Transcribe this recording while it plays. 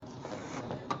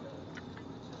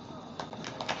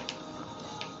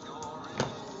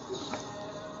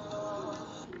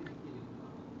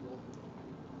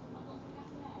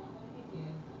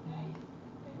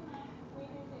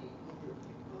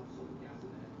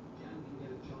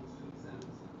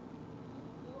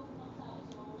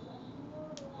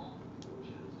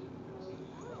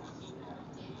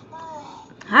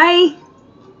Hi.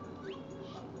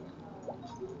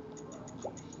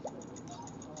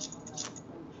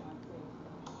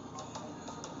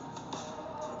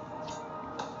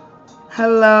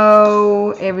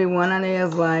 Hello, everyone. I know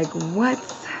it's like, what?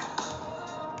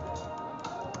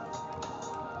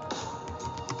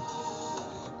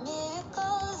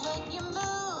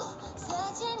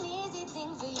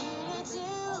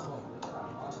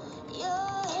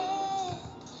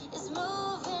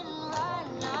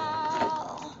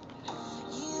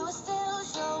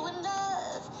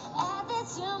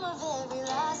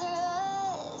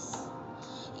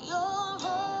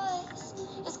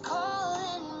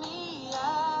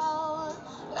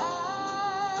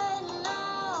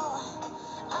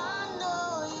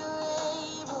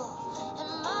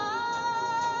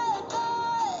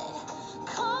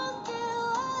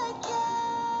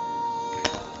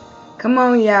 Come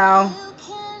on, y'all.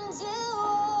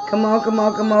 Come on, come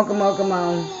on, come on, come on, come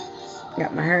on.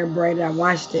 Got my hair braided. I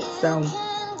washed it, so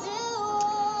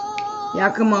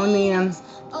y'all come on in.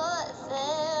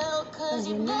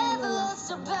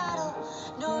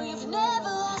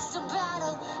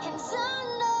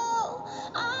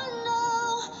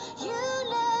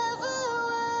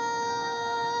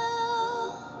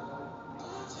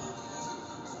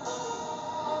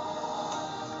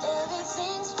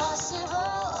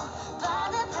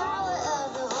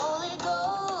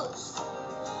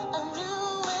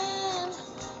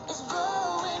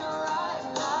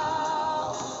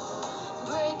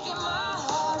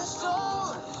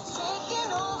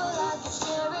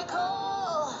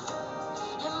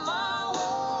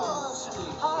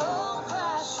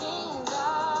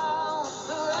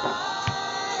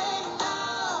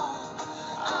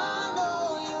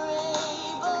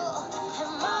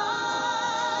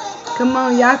 Come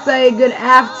on, y'all say good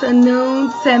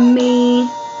afternoon to me.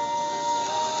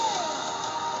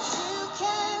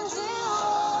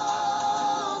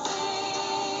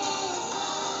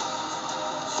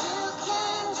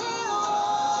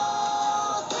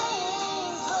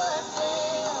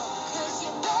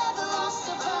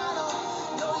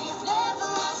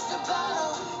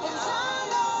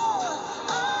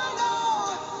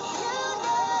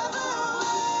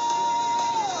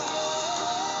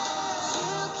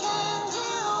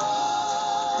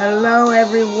 Hello,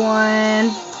 everyone.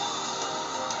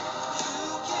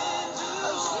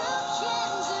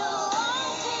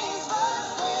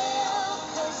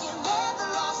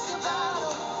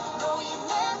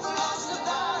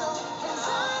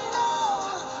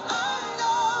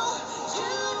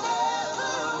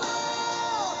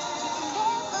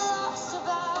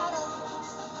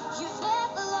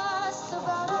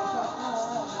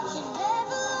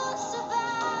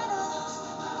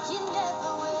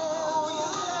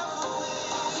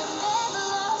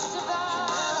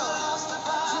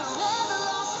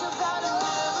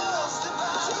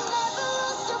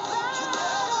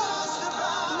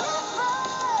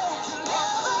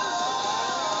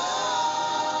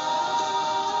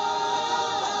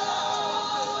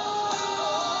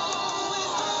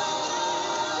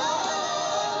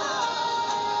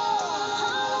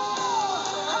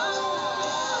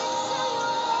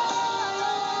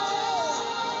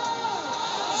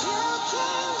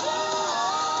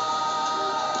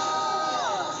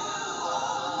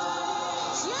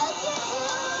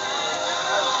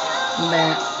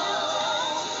 Back.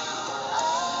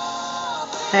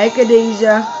 Hey,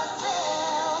 Khadijah.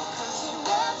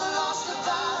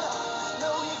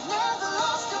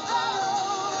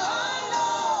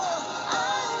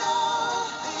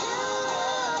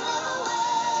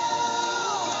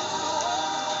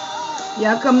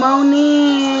 Y'all come on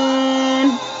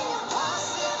in.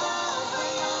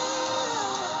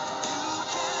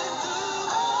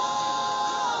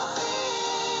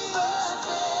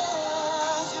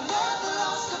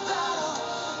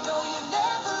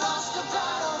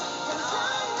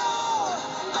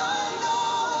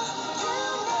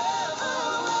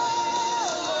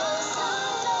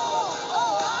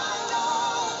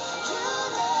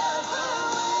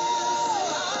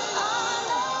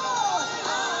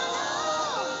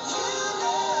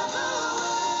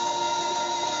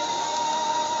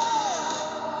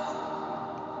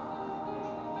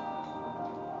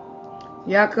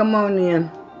 Y'all come on in.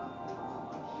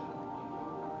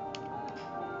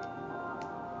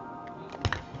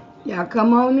 Y'all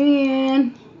come on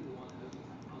in.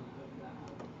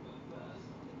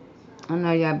 I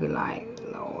know y'all be like,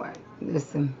 Lord,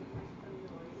 listen.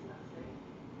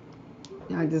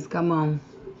 Y'all just come on.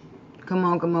 Come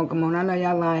on, come on, come on. I know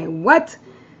y'all like, what?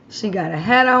 She got a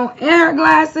hat on and her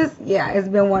glasses. Yeah, it's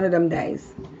been one of them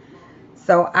days.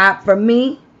 So for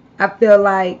me, I feel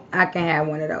like I can have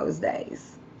one of those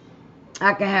days.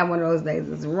 I can have one of those days.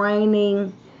 It's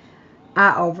raining.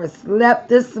 I overslept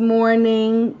this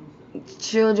morning.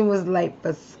 Children was late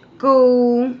for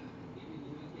school.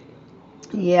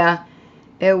 Yeah,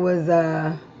 it was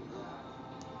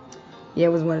it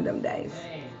was one of them days.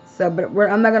 So, but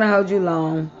I'm not gonna hold you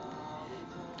long.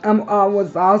 I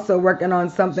was also working on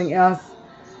something else.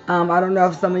 I don't know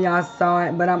if some of y'all saw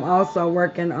it, but I'm also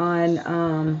working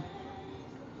on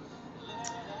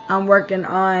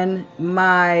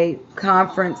my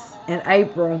conference in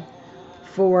April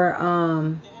for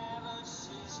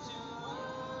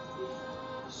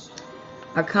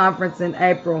a conference in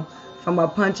April, from a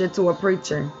puncher to a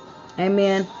preacher.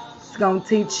 Amen. It's gonna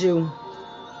teach you.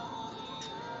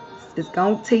 It's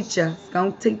gonna teach you. It's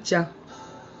gonna teach you.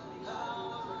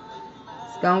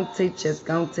 It's gonna teach you. It's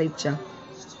gonna teach you.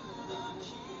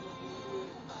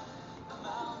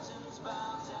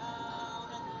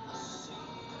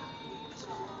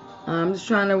 I'm just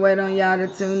trying to wait on y'all to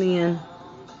tune in.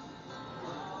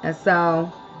 That's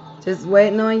all. Just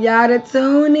waiting on y'all to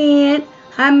tune in.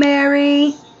 Hi,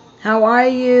 Mary. How are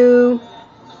you?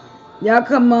 Y'all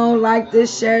come on, like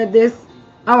this, share this.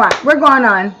 All right, we're going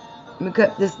on. Let me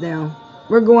cut this down.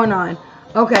 We're going on.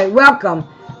 Okay, welcome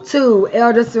to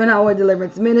Elder Serena Howard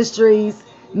Deliverance Ministries,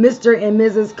 Mr. and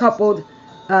Mrs. Coupled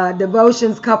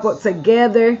Devotions Coupled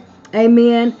Together.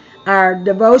 Amen. Our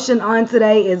devotion on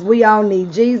today is We All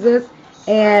Need Jesus.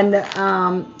 And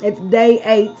it's day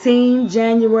 18,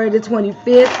 January the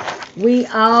 25th. We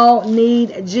all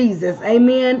need Jesus.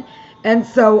 Amen. And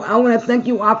so I want to thank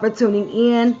you all for tuning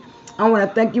in. I want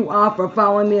to thank you all for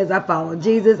following me as I follow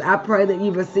Jesus. I pray that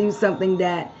you receive something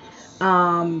that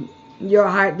your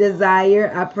heart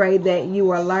desire. I pray that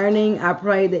you are learning. I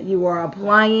pray that you are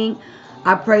applying.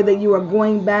 I pray that you are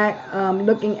going back,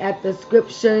 looking at the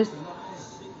scriptures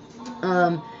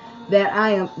that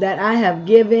I have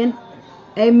given.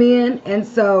 Amen. And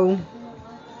so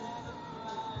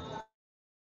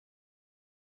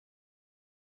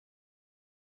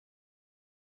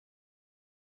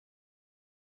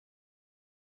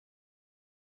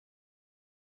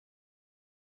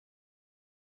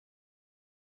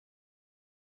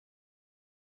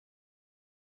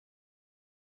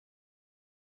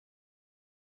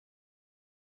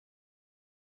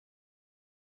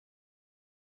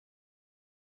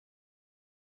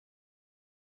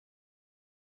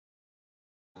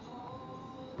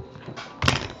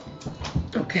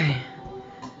okay.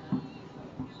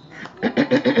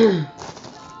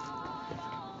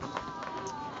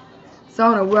 So I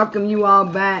want to welcome you all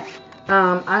back.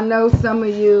 I know some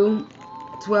of you,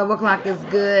 12 o'clock is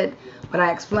good, but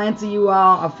I explained to you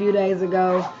all a few days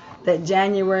ago that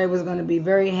January was going to be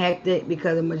very hectic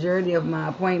because the majority of my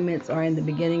appointments are in the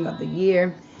beginning of the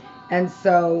year. And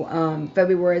so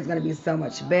February is going to be so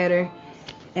much better.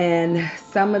 And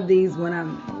some of these, when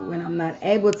I'm not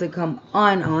able to come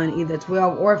on either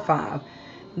 12 or 5,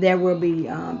 there will be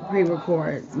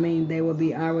pre-records. I mean, they will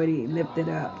be already lifted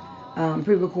up,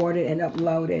 pre-recorded and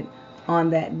uploaded on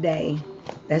that day.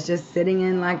 That's just sitting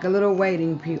in like a little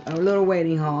waiting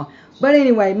hall. But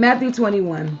anyway, Matthew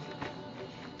 21.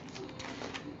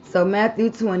 So Matthew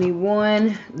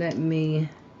 21. Let me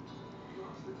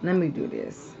do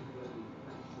this.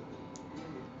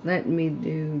 Let me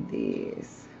do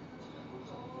this.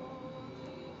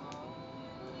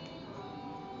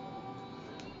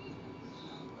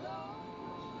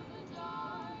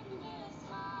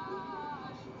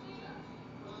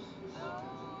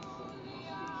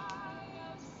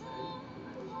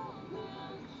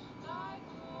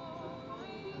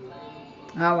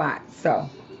 All right, so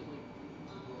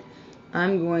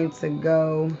I'm going to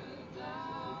go.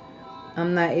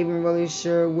 I'm not even really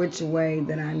sure which way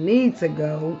that I need to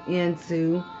go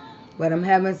into, but I'm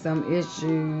having some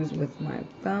issues with my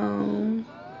phone.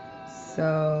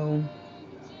 So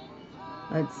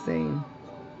let's see.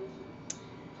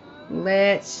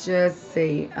 Let's just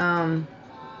see. Let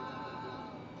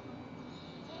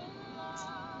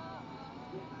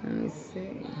me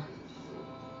see.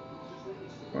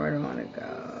 Where do I want to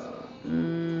go?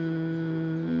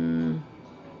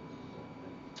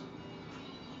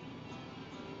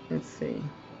 Let's see.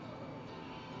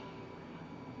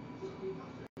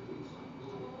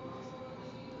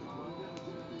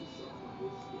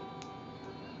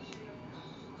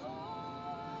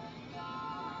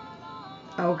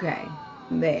 Okay,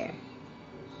 there.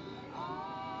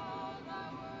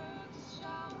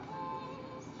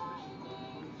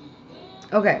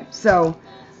 Okay, so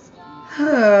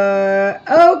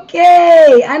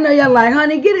okay, I know y'all like,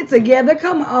 honey, get it together.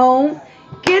 Come on,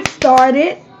 get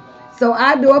started. So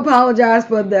I do apologize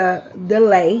for the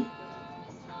delay.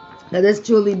 That has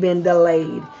truly been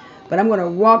delayed. But I'm going to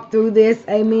walk through this,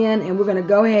 amen, and we're going to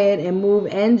go ahead and move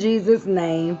in Jesus'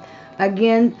 name.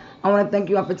 Again, I want to thank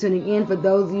you all for tuning in. For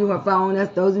those of you who are following us,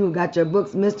 those of you who got your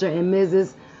books, Mr. and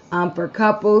Mrs. For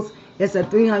couples, it's a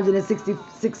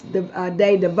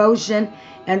 366-day devotion.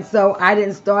 And so I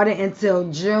didn't start it until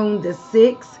June the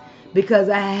 6th because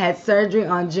I had surgery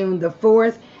on June the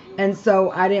 4th. And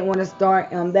so I didn't want to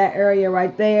start on that area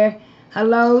right there.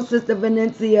 Hello, Sister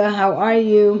Venetia. How are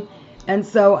you? And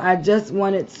so I just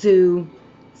wanted to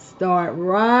start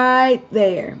right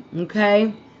there.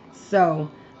 Okay? So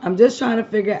I'm just trying to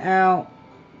figure out,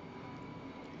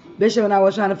 Bishop and I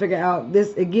was trying to figure out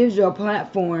this. It gives you a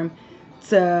platform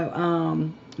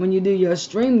to, when you do your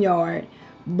StreamYard,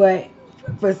 but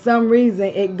for some reason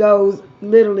it goes,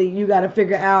 literally, you got to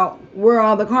figure out where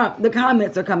all the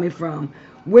comments are coming from.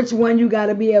 Which one you got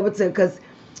to be able to, because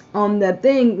on the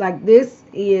thing, like this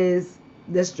is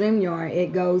the StreamYard.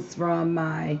 It goes from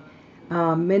my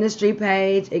ministry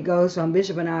page, it goes from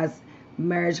Bishop and I's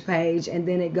marriage page, and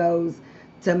then it goes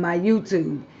to my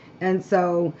YouTube. And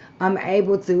so I'm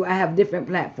able to, I have different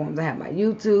platforms. I have my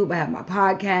YouTube, I have my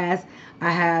podcast,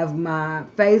 I have my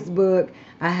Facebook,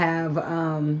 I have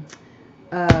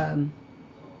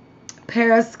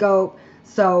Periscope.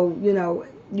 So, you know,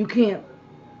 you can't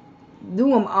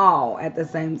do them all at the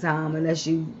same time unless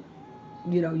you're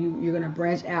going to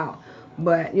branch out.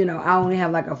 But, you know, I only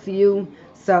have like a few.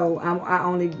 So I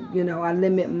only, you know, I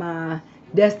limit my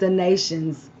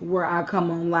destinations where I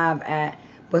come on live at.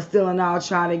 But still and all,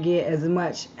 try to get as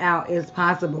much out as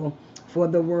possible for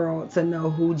the world to know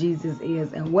who Jesus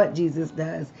is and what Jesus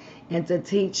does, and to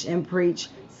teach and preach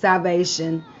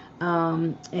salvation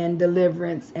and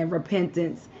deliverance and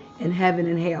repentance in heaven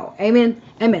and hell. Amen.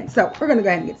 Amen. So we're going to go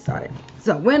ahead and get started.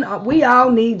 So when we all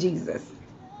need Jesus.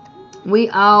 We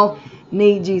all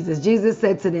need Jesus. Jesus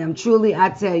said to them, truly I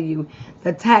tell you,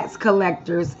 the tax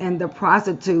collectors and the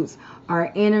prostitutes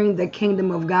are entering the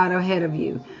kingdom of God ahead of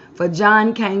you. For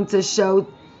John came to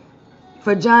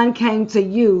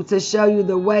you to show you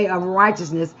the way of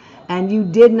righteousness, and you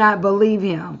did not believe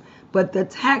him. But the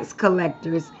tax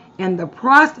collectors and the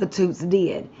prostitutes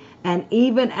did. And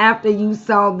even after you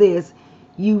saw this,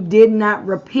 you did not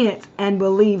repent and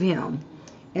believe him.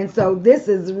 And so this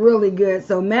is really good.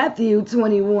 So Matthew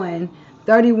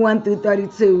 21:31 through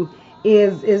 32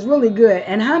 is really good.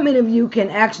 And how many of you can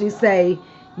actually say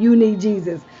you need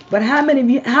Jesus? But how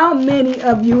many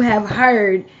of you have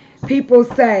heard people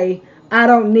say, I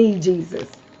don't need Jesus?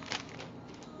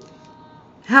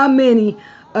 How many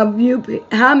of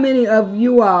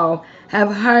you all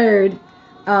have heard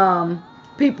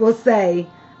people say,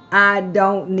 I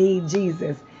don't need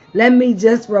Jesus? Let me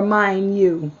just remind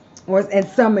you, and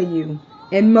some of you,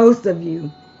 and most of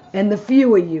you, and the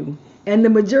few of you, and the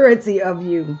majority of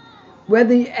you,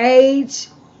 whether you age,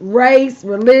 race,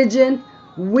 religion,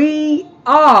 we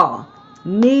all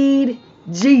need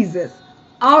Jesus.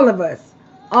 All of us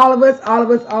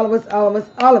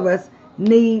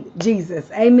need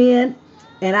Jesus. Amen.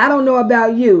 And I don't know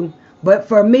about you, but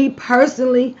for me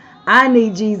personally, I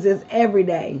need Jesus every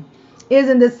day.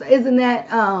 Isn't that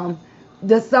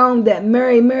the song that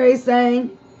Mary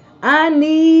sang? I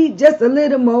need just a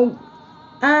little more.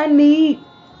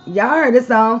 Y'all heard the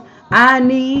song. I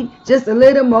need just a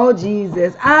little more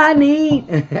Jesus. I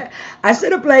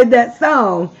should have played that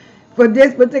song for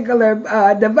this particular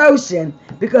devotion,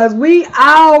 because we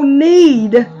all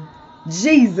need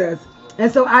Jesus.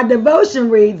 And so our devotion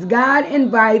reads, God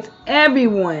invites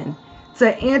everyone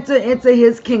to enter into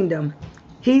his kingdom.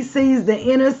 He sees the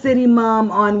inner city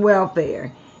mom on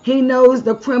welfare. He knows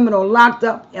the criminal locked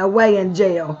up away in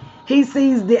jail. He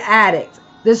sees the addict,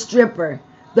 the stripper,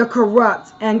 the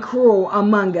corrupt and cruel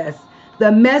among us.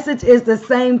 The message is the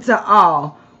same to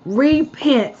all.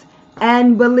 Repent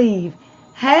and believe.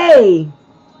 Hey,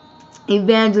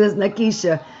 Evangelist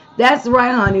Nakisha, that's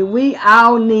right, honey. We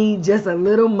all need just a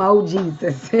little more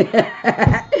Jesus.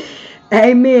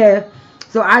 Amen.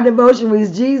 So our devotion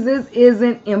reads, Jesus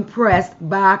isn't impressed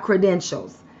by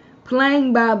credentials.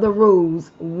 Playing by the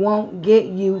rules won't get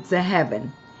you to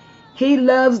heaven. He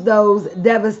loves those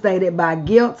devastated by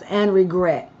guilt and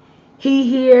regret. He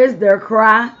hears their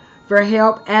cry for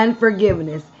help and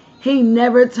forgiveness. He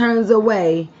never turns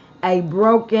away a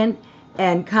broken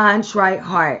and contrite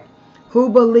heart who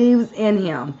believes in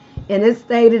him. And it's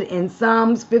stated in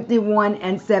Psalms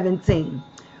 51:17.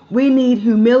 We need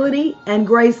humility and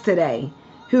grace today.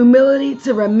 Humility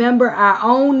to remember our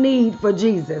own need for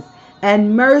Jesus,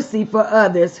 and mercy for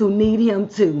others who need him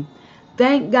too.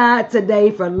 Thank God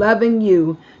today for loving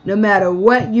you no matter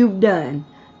what you've done.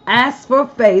 Ask for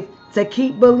faith to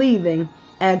keep believing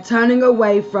and turning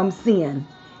away from sin.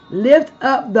 Lift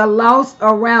up the lost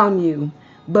around you.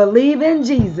 Believe in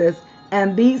Jesus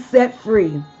and be set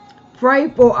free. Pray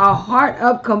for a heart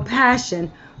of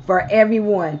compassion for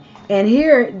everyone. And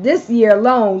here, this year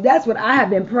alone, that's what I have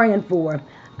been praying for.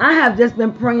 I have just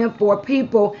been praying for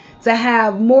people to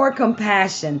have more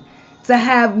compassion, to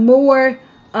have more,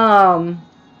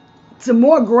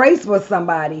 more grace for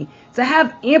somebody, to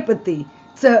have empathy,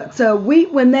 to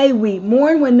weep when they weep,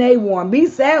 mourn when they mourn, be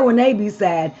sad when they be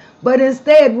sad. But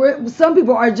instead, some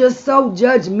people are just so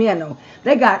judgmental.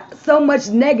 They got so much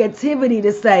negativity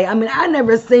to say. I mean, I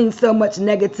never seen so much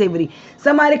negativity.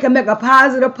 Somebody can make a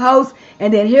positive post,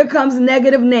 and then here comes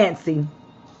negative Nancy.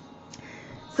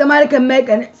 Somebody can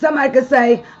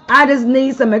say, I just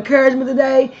need some encouragement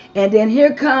today, and then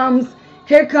here comes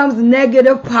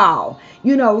negative Paul.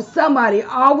 You know, somebody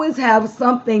always have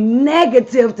something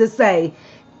negative to say.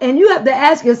 And you have to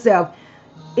ask yourself,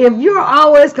 if you're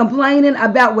always complaining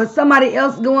about what somebody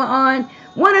else is going on,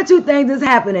 one or two things is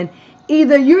happening.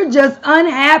 Either you're just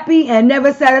unhappy and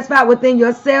never satisfied within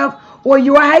yourself, or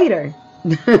you're a hater.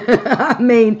 I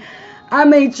mean,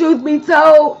 truth be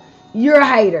told, you're a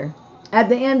hater. At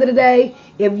the end of the day,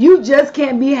 if you just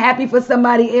can't be happy for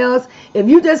somebody else, if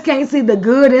you just can't see the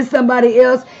good in somebody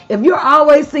else, if you're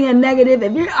always seeing negative,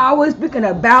 if you're always speaking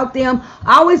about them,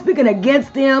 always speaking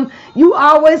against them, you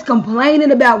always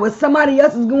complaining about what somebody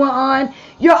else is going on,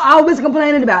 you're always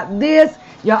complaining about this,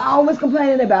 you're always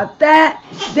complaining about that,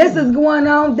 this is going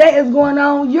on, that is going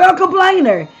on, you're a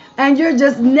complainer, and you're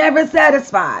just never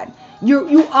satisfied.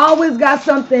 You always got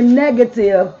something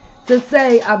negative to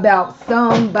say about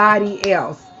somebody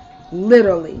else,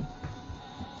 literally.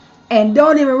 And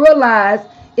don't even realize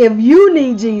if you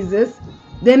need Jesus,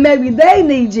 then maybe they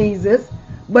need Jesus.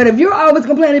 But if you're always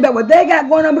complaining about what they got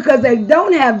going on because they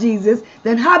don't have Jesus,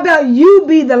 then how about you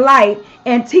be the light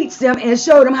and teach them and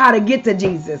show them how to get to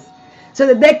Jesus so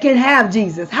that they can have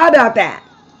Jesus? How about that?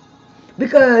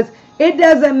 Because it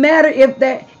doesn't matter if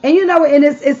that, and you know, and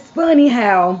it's funny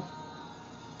how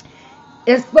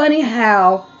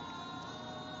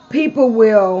people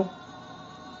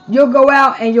you'll go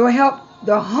out and you'll help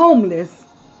the homeless,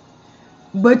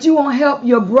 but you won't help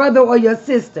your brother or your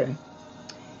sister.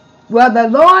 Well, the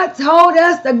Lord told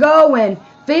us to go and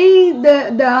feed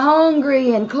the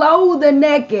hungry and clothe the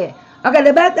naked.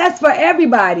 Okay, that's for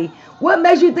everybody. What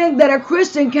makes you think that a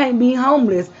Christian can't be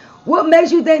homeless? What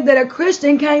makes you think that a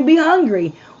Christian can't be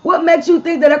hungry? What makes you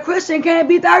think that a Christian can't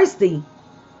be thirsty?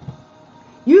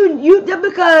 You just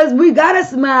because we got a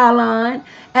smile on,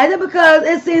 and just because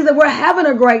it seems that we're having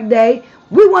a great day,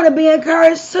 we want to be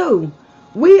encouraged too.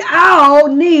 We all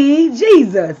need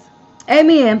Jesus.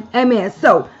 Amen. Amen.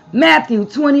 So, Matthew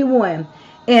 21.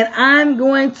 And I'm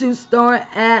going to start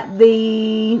at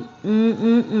the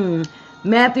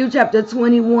Matthew chapter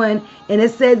 21. And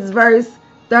it says verse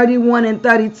 31 and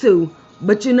 32.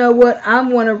 But you know what? I'm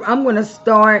gonna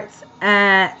start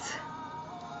at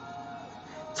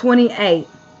 28.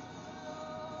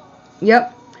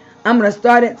 Yep. I'm going to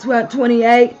start at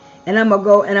 28, and I'm going to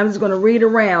go, and I'm just going to read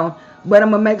around, but I'm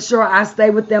going to make sure I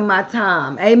stay within my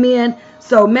time. Amen.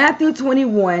 So Matthew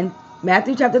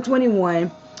chapter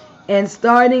 21, and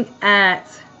starting at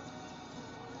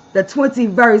the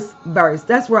 20th verse.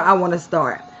 That's where I want to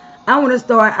start.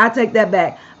 I take that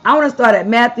back. I want to start at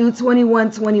Matthew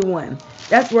 21:21.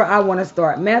 That's where I want to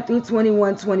start. Matthew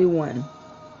 21:21.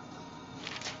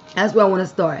 That's where I want to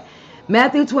start.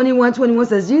 Matthew 21:21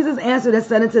 says, Jesus answered and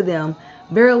said unto them,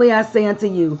 Verily I say unto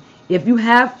you, if you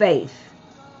have faith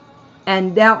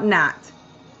and doubt not,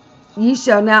 ye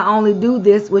shall not only do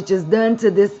this which is done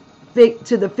to the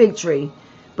fig tree,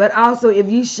 but also if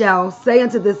ye shall say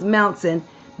unto this mountain,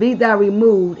 Be thou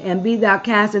removed, and be thou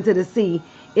cast into the sea,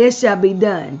 it shall be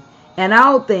done. And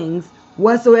all things,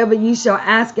 whatsoever ye shall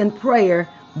ask in prayer,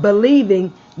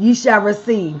 believing, ye shall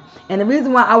receive. And the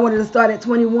reason why I wanted to start at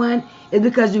 21 is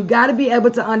because you got to be able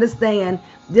to understand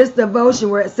this devotion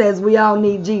where it says we all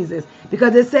need Jesus.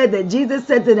 Because it said that Jesus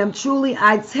said to them, Truly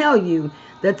I tell you,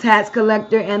 the tax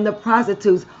collector and the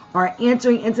prostitutes are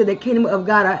entering into the kingdom of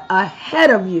God ahead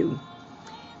of you.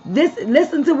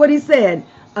 Listen to what he said,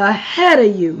 ahead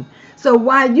of you. So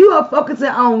while you are focusing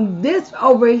on this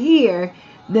over here,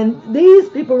 then these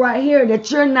people right here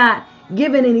that you're not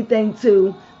giving anything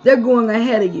to, they're going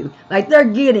ahead of you. Like they're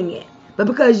getting it. But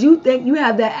because you think you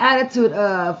have that attitude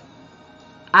of,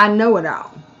 I know it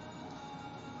all.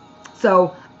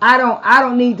 So I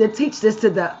don't need to teach this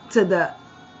to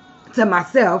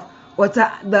myself or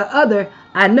to the other.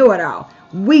 I know it all.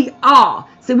 We all.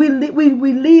 See, we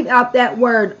leave out that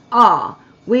word all.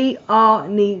 We all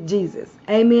need Jesus.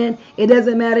 Amen. It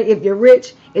doesn't matter if you're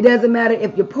rich. It doesn't matter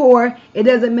if you're poor. It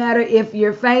doesn't matter if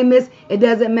you're famous. It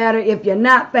doesn't matter if you're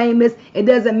not famous. It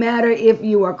doesn't matter if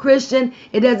you are Christian.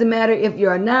 It doesn't matter if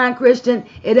you're a non-Christian.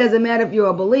 It doesn't matter if you're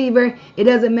a believer. It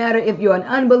doesn't matter if you're an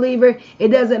unbeliever. It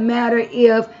doesn't matter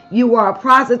if you are a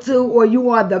prostitute or you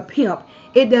are the pimp.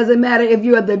 It doesn't matter if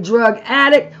you're the drug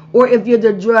addict or if you're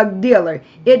the drug dealer.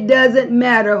 It doesn't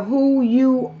matter who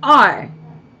you are.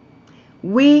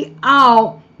 We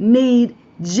all need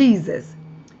Jesus.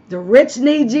 The rich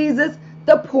need Jesus.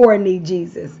 The poor need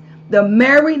Jesus. The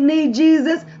married need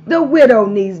Jesus. The widow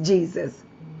needs Jesus.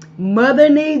 Mother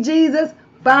needs Jesus.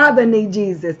 Father needs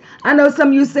Jesus. I know some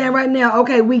of you saying right now,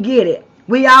 okay, we get it.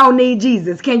 We all need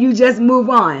Jesus. Can you just move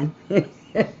on?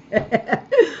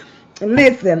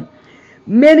 Listen,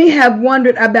 many have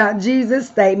wondered about Jesus'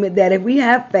 statement that if we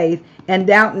have faith and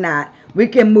doubt not, we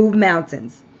can move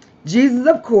mountains. Jesus,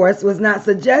 of course, was not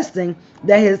suggesting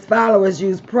that his followers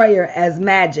use prayer as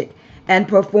magic and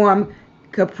perform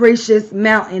capricious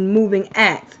mountain-moving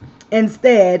acts.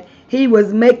 Instead, he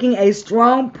was making a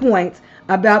strong point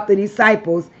about the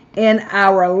disciples and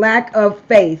our lack of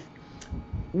faith.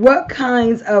 What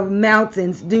kinds of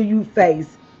mountains do you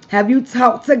face? Have you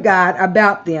talked to God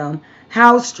about them?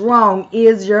 How strong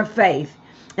is your faith?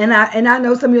 And I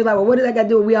know some of you are like, well, what does that got to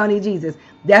do with we all need Jesus?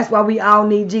 That's why we all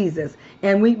need Jesus.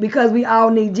 And because we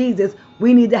all need Jesus,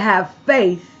 we need to have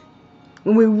faith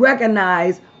when we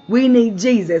recognize we need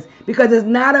Jesus. Because it's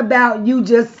not about you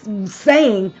just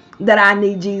saying that I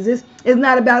need Jesus. It's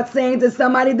not about saying to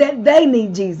somebody that they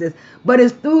need Jesus. But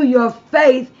it's through your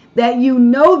faith that you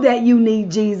know that you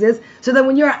need Jesus, so that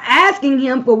when you're asking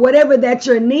him for whatever that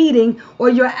you're needing, or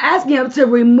you're asking him to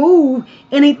remove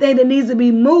anything that needs to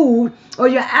be moved, or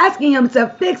you're asking him to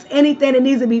fix anything that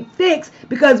needs to be fixed,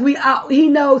 because he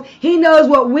knows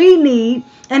what we need,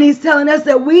 and he's telling us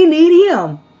that we need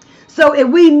him. So if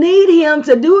we need him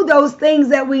to do those things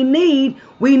that we need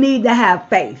to have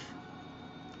faith.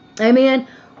 Amen.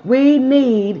 We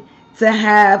need to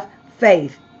have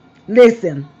faith.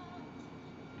 Listen.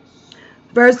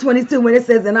 Verse 22, when it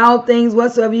says, in all things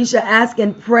whatsoever you shall ask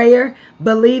in prayer,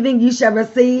 believing, you shall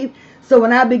receive. So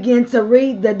when I begin to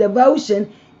read the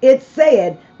devotion, it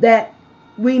said that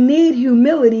we need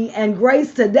humility and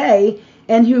grace today,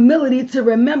 and humility to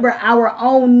remember our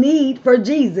own need for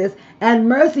Jesus, and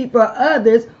mercy for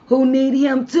others who need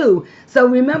him too. So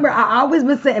remember, I always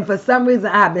been saying, for some reason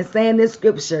I've been saying this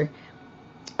scripture.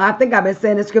 I think I've been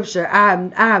saying this scripture. I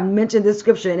have mentioned this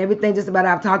scripture and everything just about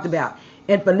I've talked about.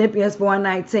 In Philippians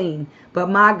 4:19, but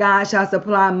my God shall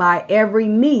supply my every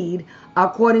need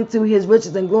according to his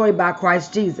riches and glory by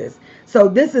Christ Jesus. So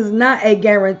this is not a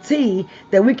guarantee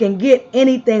that we can get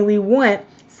anything we want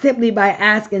simply by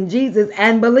asking Jesus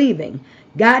and believing.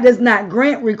 God does not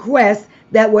grant requests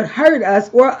that would hurt us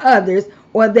or others,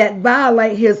 or that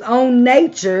violate his own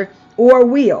nature or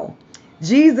will.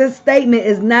 Jesus' statement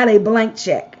is not a blank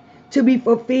check. To be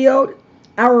fulfilled,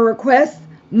 our requests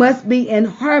must be in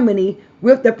harmony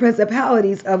with the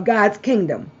principalities of God's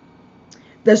kingdom.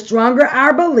 The stronger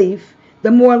our belief,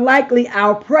 the more likely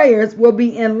our prayers will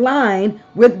be in line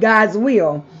with God's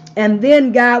will, and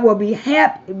then God will be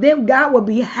happy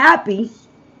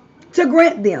to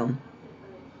grant them.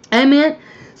 Amen.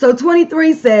 So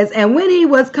 23 says, and when he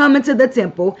was coming to the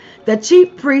temple, the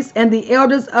chief priests and the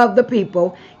elders of the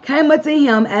people came unto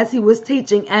him as he was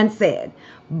teaching, and said,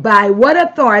 by what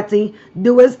authority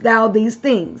doest thou these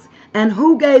things? And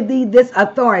who gave thee this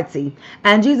authority?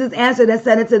 And Jesus answered and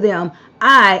said unto them,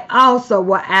 I also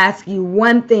will ask you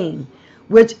one thing,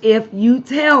 which if you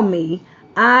tell me,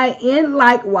 I in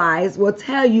likewise will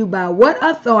tell you by what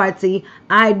authority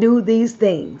I do these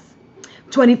things.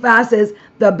 25 says,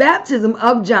 the baptism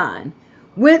of John,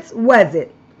 whence was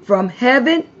it? From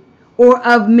heaven or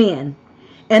of men?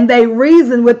 And they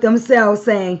reasoned with themselves,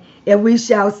 saying, if we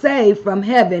shall say from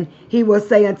heaven, he will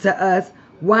say unto us,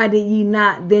 why did ye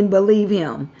not then believe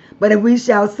him? But if we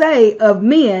shall say of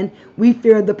men, we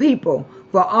fear the people,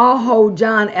 for all hold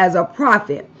John as a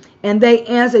prophet. And they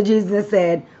answered Jesus and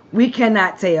said, we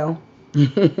cannot tell.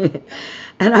 And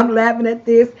I'm laughing at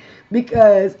this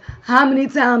because how many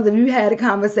times have you had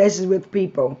conversations with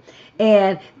people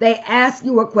and they ask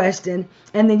you a question,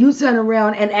 and then you turn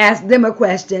around and ask them a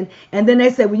question, and then they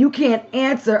say, well, you can't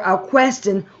answer a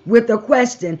question with a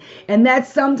question. And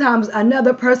that's sometimes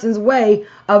another person's way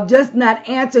of just not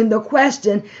answering the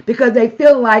question, because they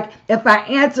feel like if I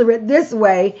answer it this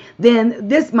way, then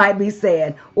this might be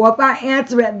said. Or if I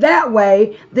answer it that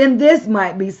way, then this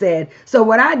might be said. So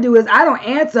what I do is I don't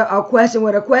answer a question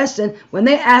with a question. When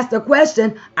they ask the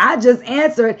question, I just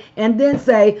answer it and then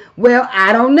say, well,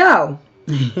 I don't know.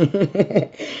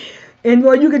 And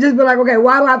well, you could just be like, okay,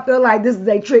 why do I feel like this is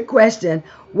a trick question?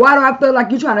 Why do I feel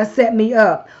like you're trying to set me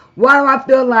up? Why do I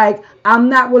feel like I'm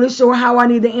not really sure how I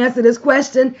need to answer this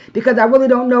question because I really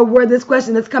don't know where this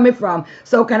question is coming from?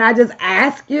 So can I just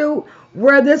ask you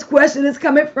where this question is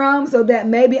coming from so that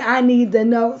maybe I need to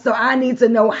know? So I need to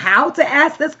know how to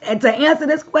ask this and to answer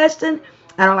this question.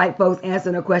 I don't like folks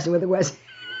answering a question with a question.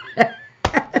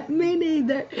 Me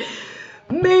neither.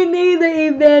 Me neither,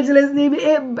 Evangelist Neva.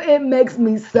 It makes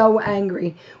me so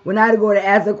angry when I go to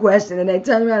ask a question and they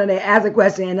turn around and they ask a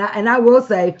question and I will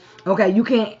say, okay, you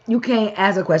can't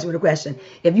ask a question with a question.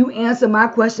 If you answer my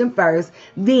question first,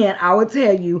 then I will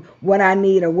tell you what I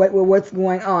need or what's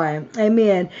going on.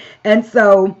 Amen. And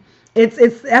so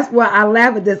it's that's why I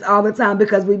laugh at this all the time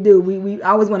because we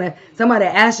always want to somebody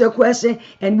ask your question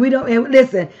and we don't. And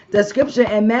listen, the scripture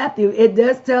in Matthew, it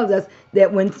does tell us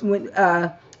that when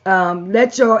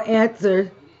let your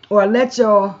answer or let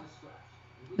your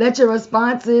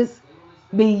responses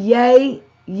be yay,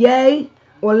 yay,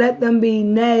 or let them be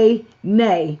nay,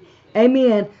 nay.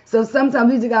 Amen. So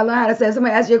sometimes you just gotta learn how to say,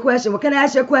 somebody ask you a question. Well, can I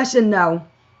ask you a question? No.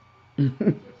 I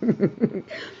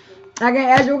can't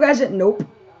ask you a question? Nope.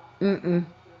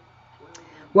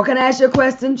 Well, can I ask you a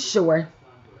question? Sure.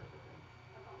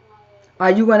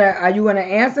 Are you gonna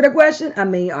answer the question? I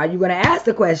mean, are you gonna ask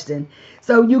the question?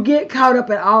 So you get caught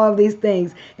up in all of these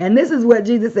things, and this is what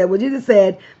Jesus said. Well, Jesus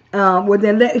said, well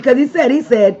then, because he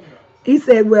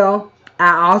said, well,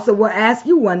 I also will ask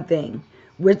you one thing,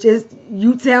 which is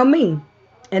you tell me,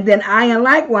 and then I and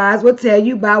likewise will tell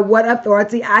you by what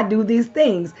authority I do these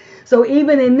things. So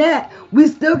even in that, we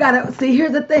still gotta see.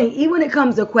 Here's the thing: even when it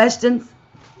comes to questions,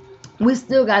 we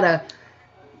still gotta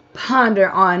ponder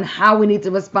on how we need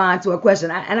to respond to a question.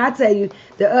 And I tell you,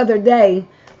 the other day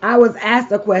I was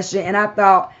asked a question and I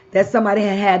thought that somebody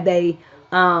had their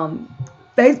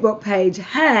Facebook page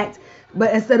hacked,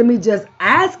 but instead of me just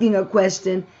asking a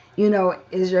question,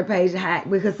 is your page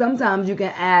hacked? Because sometimes you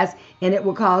can ask and it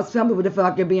will cause some people to feel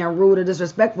like you're being rude or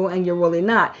disrespectful, and you're really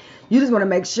not. You just want to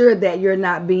make sure that you're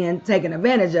not being taken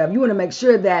advantage of. You want to make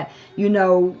sure that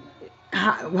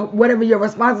whatever your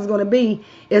response is going to be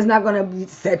is not going to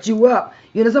set you up.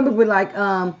 Some people are like,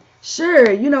 sure,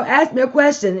 ask me a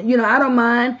question. I don't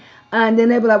mind. And then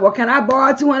they be like, well, can I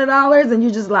borrow $200? And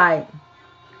you just like,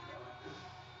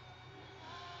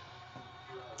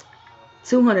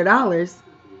 $200?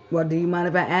 Well, do you mind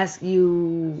if I ask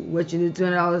you what you need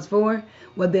 $200 for?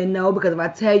 Well, then no, because if I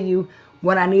tell you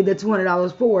what I need the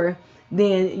 $200 for,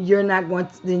 then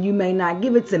then you may not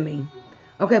give it to me.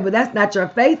 Okay, but that's not your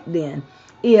faith then.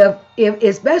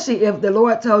 Especially if the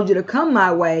Lord told you to come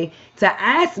my way to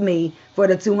ask me for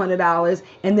the $200,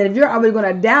 and then if you're already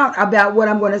going to doubt about what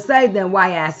I'm going to say, then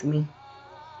why ask me?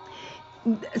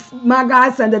 My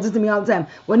godson does this to me all the time.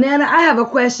 Well, Nana, I have a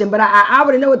question, but I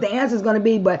already know what the answer is going to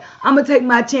be, but I'm going to take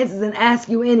my chances and ask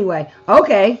you anyway.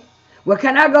 Okay. Well,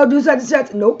 can I go do such and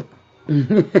such? Nope.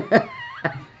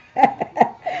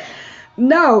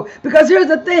 No, because here's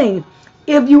the thing.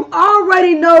 If you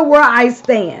already know where I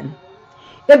stand,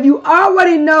 if you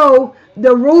already know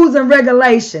the rules and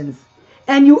regulations,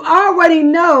 and you already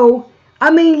know,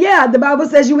 the Bible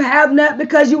says you have not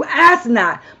because you ask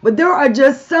not. But there are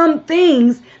just some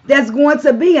things that's going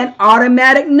to be an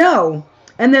automatic no.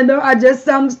 And then there are just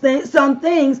some things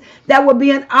that will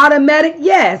be an automatic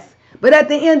yes. But at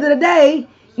the end of the day,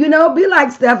 be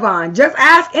like Stefan. Just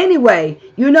ask anyway.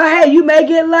 Hey, you may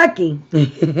get lucky.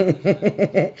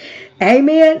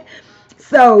 Amen.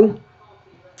 So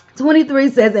 23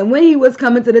 says, and when he was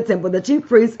coming to the temple, the chief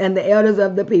priests and the elders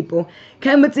of the people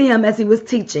came unto him as he was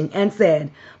teaching and said,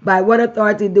 by what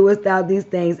authority doest thou these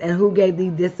things, and who gave thee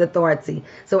this authority?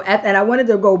 So, and I wanted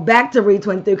to go back to read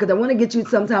 23 because I want to get you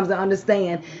sometimes to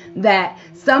understand that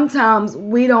sometimes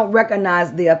we don't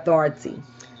recognize the authority.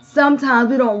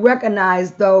 Sometimes we don't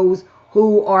recognize those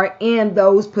who are in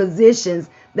those positions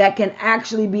that can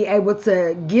actually be able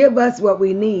to give us what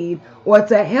we need or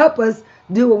to help us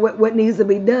do what needs to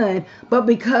be done. But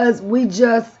because we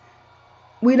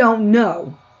don't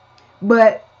know,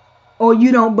 or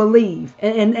you don't believe.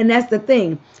 And that's the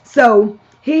thing. So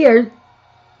here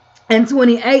in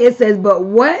 28 it says, but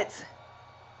what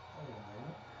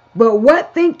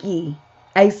think ye?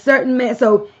 A certain man.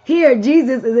 So here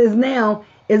Jesus is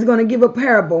going to give a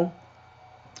parable.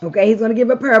 Okay, he's going to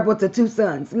give a parable to two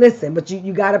sons. Listen, but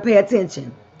you got to pay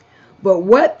attention. But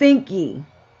what think ye?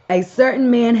 A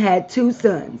certain man had two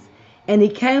sons, and he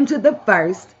came to the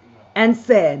first and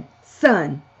said,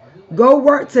 Son, go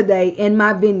work today in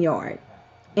my vineyard.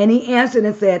 And he answered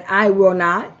and said, I will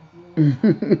not.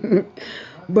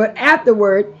 But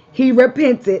afterward he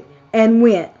repented and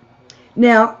went.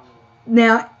 Now,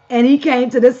 Now, and he came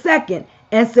to the second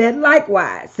and said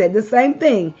likewise, said the same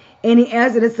thing. And he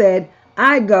answered and said,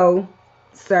 I go,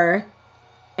 sir,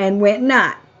 and went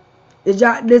not. Did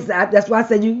y'all listen? That's why I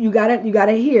said you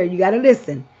gotta hear, you gotta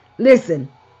listen. Listen.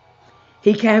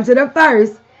 He came to the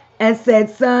first and said,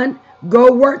 son,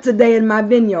 go work today in my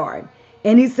vineyard.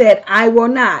 And he said, I will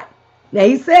not. Now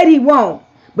he said he won't,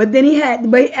 but then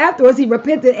but afterwards he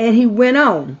repented and he went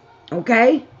on.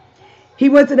 Okay? He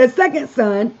went to the second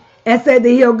son and said that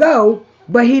he'll go,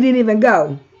 but he didn't even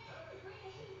go.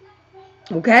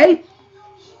 Okay?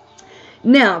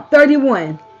 Now,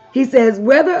 31. He says,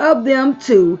 whether of them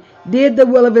two did the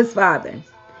will of his father?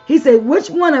 He said, which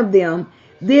one of them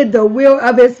did the will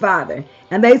of his father?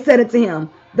 And they said unto him,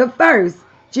 the first.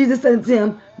 Jesus said unto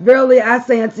him, verily I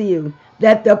say unto you,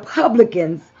 that the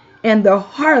publicans and the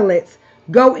harlots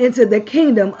go into the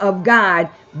kingdom of God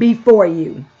before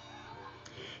you.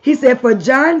 He said, for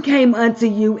John came unto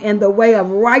you in the way of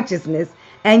righteousness,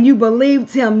 and you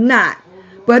believed him not.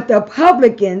 But the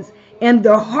publicans and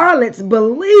the harlots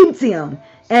believed him.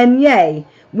 And yea,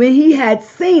 when he had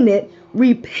seen it,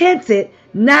 repented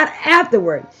not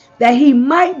afterward, that he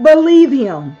might believe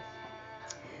him.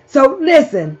 So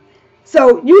listen,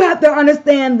 so you have to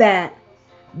understand that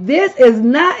this is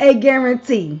not a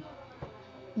guarantee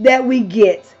that we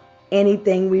get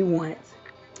anything we want.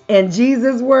 In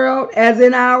Jesus' world, as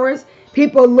in ours,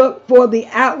 people look for the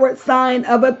outward sign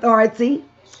of authority,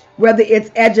 whether it's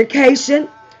education,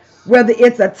 whether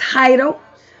it's a title,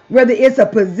 whether it's a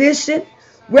position,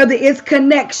 whether it's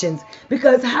connections.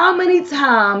 Because how many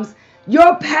times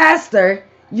your pastor,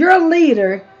 your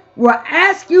leader, will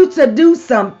ask you to do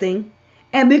something,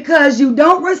 and because you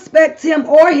don't respect him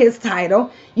or his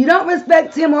title, you don't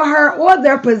respect him or her or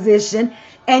their position,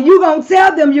 and you're going to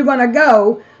tell them you're going to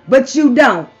go, but you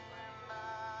don't.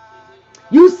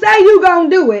 You say you're going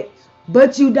to do it,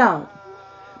 but you don't.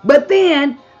 But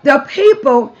then the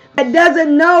people that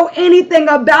doesn't know anything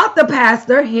about the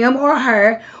pastor, him or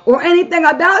her, or anything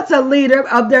about the leader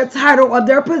of their title or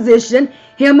their position,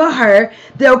 him or her,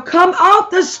 they'll come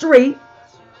off the street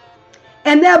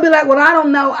and they'll be like, well, I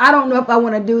don't know if I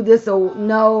want to do this, or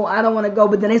no, I don't want to go.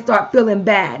 But then they start feeling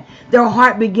bad. Their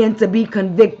heart begins to be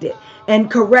convicted. And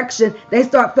correction, they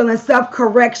start feeling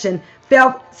self-correction,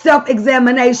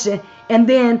 self-examination. And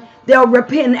then they'll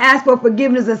repent and ask for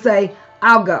forgiveness and say,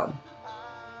 I'll go.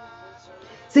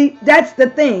 See, that's the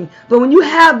thing. But when you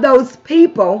have those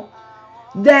people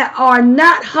that are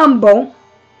not humble,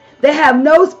 they have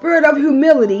no spirit of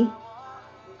humility,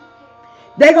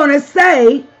 they're going to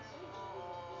say,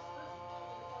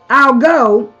 I'll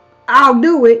go, I'll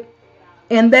do it.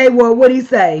 And they will, what do you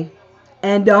say?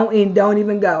 And don't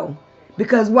even go.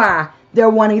 Because why? They're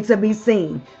wanting to be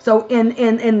seen. So in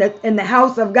the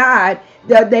house of God,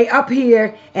 they up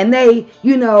here and they,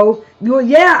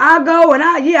 yeah, I'll go and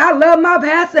I love my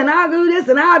pastor and I'll do this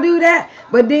and I'll do that.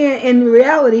 But then in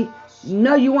reality,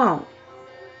 no, you won't.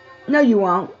 No, you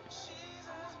won't.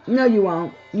 No, you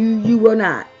won't. You will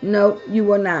not. No, you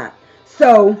will not.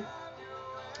 So,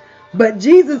 but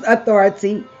Jesus'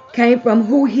 authority came from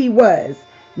who he was,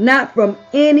 not from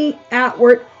any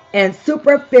outward and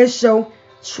superficial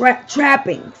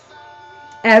trappings.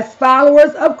 As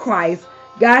followers of Christ,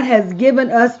 God has given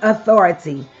us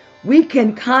authority. We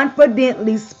can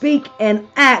confidently speak and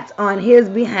act on his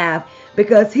behalf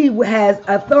because he has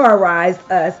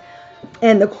authorized us.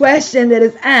 And the question that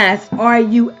is asked, are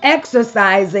you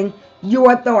exercising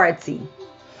your authority?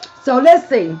 So let's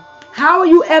see. How are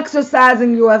you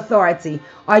exercising your authority?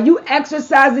 Are you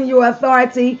exercising your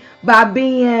authority by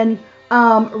being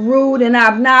rude and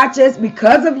obnoxious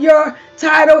because of your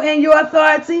title and your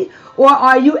authority? Or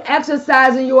are you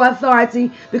exercising your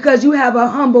authority because you have a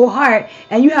humble heart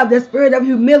and you have the spirit of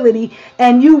humility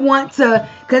and you want to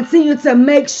continue to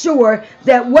make sure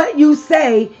that what you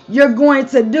say, you're going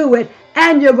to do it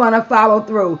and you're going to follow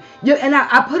through? And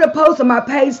I put a post on my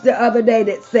page the other day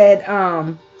that said,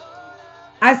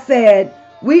 I said,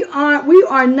 we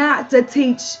are not to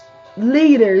teach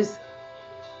leaders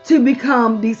to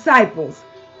become disciples.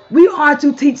 We are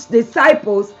to teach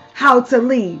disciples how to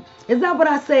lead. Is that what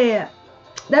I said?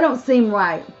 That don't seem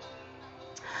right.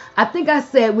 I think I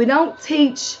said we don't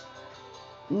teach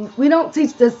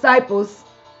disciples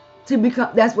to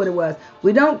become, that's what it was.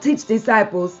 We don't teach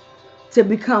disciples to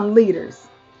become leaders.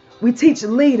 We teach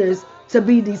leaders to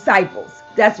be disciples.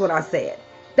 That's what I said.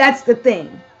 That's the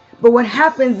thing. But what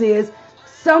happens is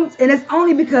and it's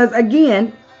only because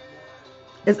again,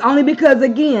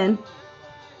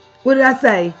 what did I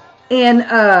say? And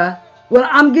well,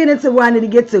 I'm getting to where I need to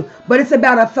get to, but it's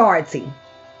about authority.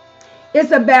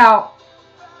 It's about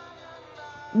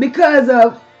because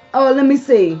of, let me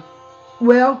see.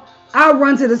 well, I'll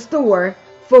run to the store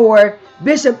for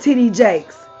Bishop T.D.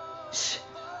 Jakes.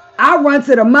 I'll run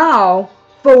to the mall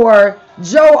for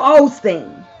Joe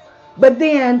Osteen. But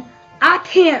then I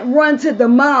can't run to the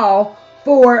mall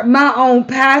for my own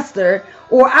pastor,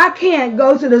 or I can't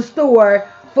go to the store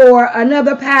for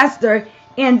another pastor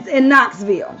in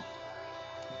Knoxville.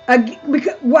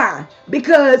 Why?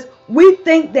 Because we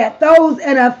think that those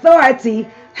in authority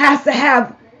have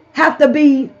to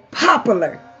be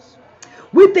popular.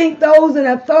 We think those in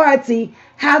authority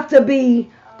have to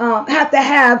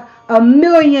have 1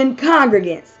 million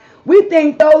congregants. We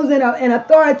think those in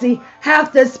authority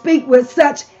have to speak with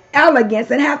such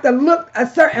elegance and have to look a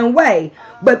certain way.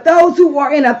 But those who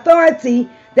are in authority,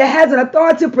 that has an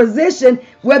authority position,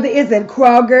 whether it's in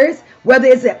Kroger's, whether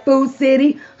it's at Food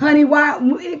City, honey, why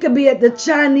it could be at the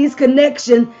Chinese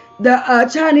Connection,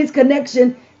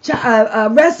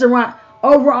 restaurant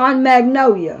over on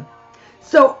Magnolia.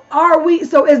 So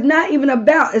so it's not even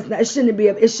about, it shouldn't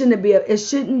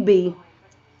be,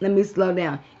 let me slow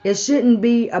down. It shouldn't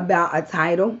be about a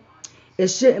title. It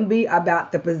shouldn't be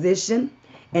about the position.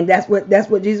 And that's what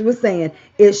Jesus was saying.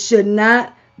 It should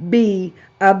not be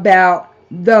about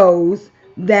those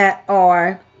that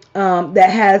are, that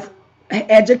has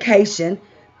education,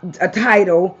 a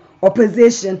title or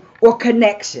position or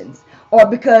connections, or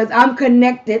because I'm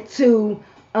connected to,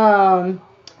 I'm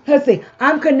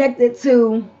connected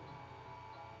to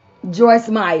Joyce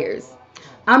Myers.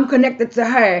 I'm connected to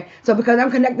her. So because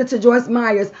I'm connected to Joyce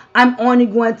Myers, I'm only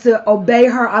going to obey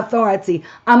her authority.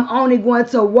 I'm only going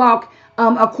to walk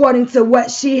according to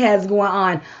what she has going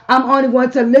on. I'm only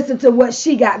going to listen to what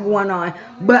she got going on.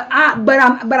 But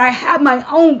I have my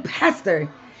own pastor,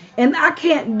 and I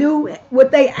can't do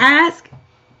what they ask.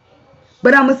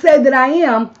 But I'm gonna say that I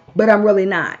am, but I'm really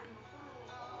not.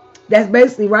 That's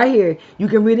basically right here. You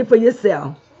can read it for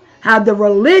yourself. How the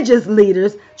religious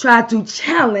leaders try to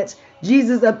challenge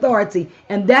Jesus' authority.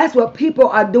 And that's what people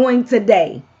are doing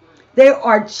today. They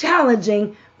are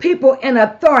challenging people in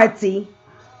authority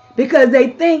because they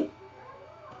think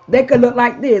they could look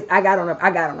like this. I got on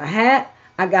a hat.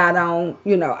 I got on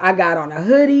a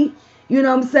hoodie. You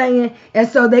know what I'm saying? And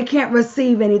so they can't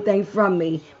receive anything from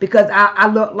me because I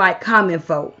look like common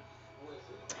folk.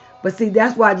 But see,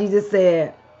 that's why Jesus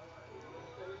said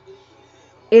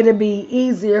it'd be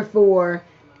easier for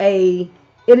a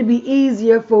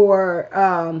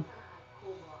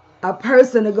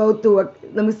person to go through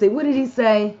let me see, what did he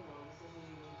say?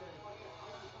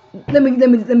 Let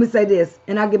me say this,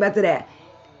 and I'll get back to that.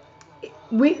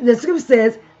 The scripture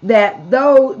says that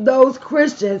those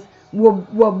Christians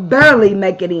will barely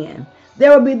make it in.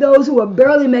 There will be those who will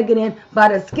barely make it in by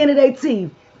the skin of their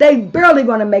teeth. They barely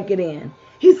going to make it in.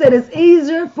 He said it's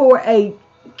easier for a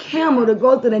camel to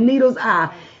go through the needle's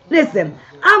eye. Listen,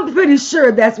 I'm pretty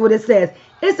sure that's what it says.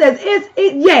 It says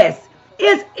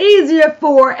it's easier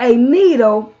for a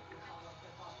needle.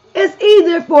 It's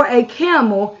easier for a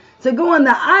camel to go in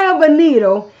the eye of a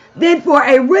needle than for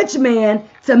a rich man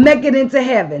to make it into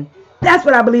heaven. That's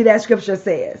what I believe that scripture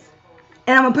says.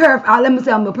 And I'm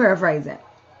gonna paraphrase it.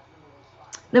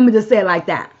 Let me just say it like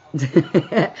that.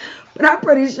 But I'm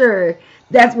pretty sure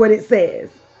that's what it says.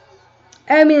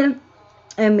 Amen.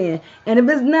 Amen. And if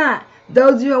it's not,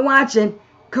 those of you who are watching,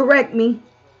 correct me.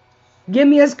 Give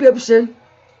me a scripture.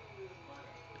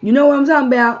 You know what I'm talking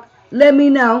about. Let me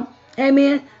know.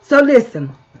 Amen. So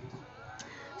listen.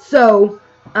 So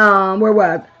where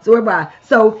was?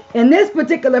 So in this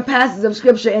particular passage of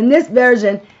scripture, in this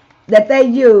version that they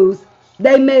use,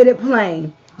 they made it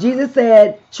plain. Jesus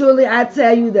said, "Truly I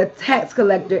tell you, the tax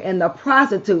collector and the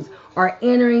prostitutes are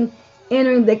entering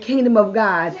the kingdom of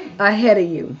God ahead of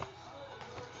you."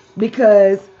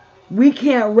 Because we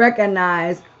can't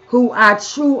recognize who our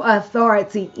true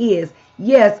authority is.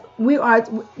 Yes, we are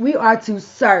to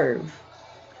serve.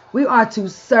 We are to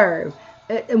serve.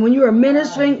 And when you are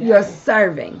ministering, you're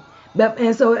serving.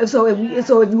 So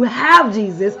if you have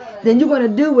Jesus, then you're going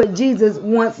to do what Jesus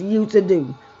wants you to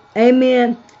do.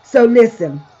 Amen. So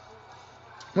listen.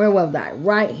 Where was I?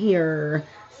 Right here.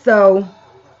 So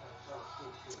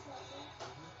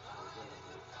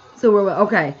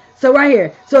okay. So right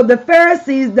here. So the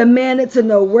Pharisees demanded to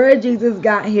know where Jesus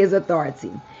got his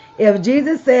authority. If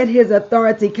Jesus said his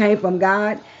authority came from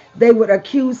God, they would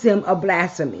accuse him of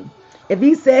blasphemy. If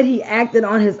he said he acted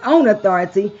on his own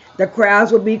authority, the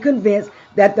crowds would be convinced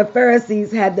that the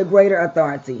Pharisees had the greater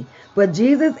authority. But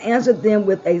Jesus answered them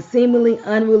with a seemingly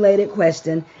unrelated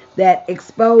question that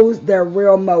exposed their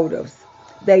real motives.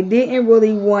 They didn't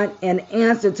really want an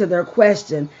answer to their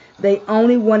question. They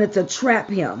only wanted to trap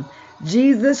him.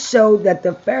 Jesus showed that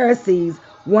the Pharisees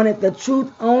wanted the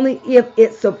truth only if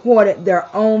it supported their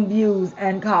own views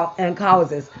and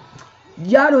causes.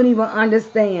 Y'all don't even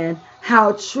understand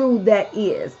how true that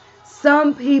is.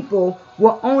 Some people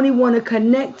will only want to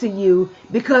connect to you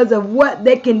because of what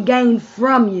they can gain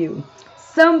from you.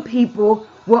 Some people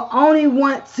will only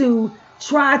want to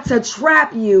try to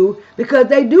trap you because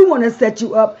they do want to set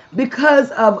you up because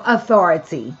of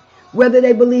authority, whether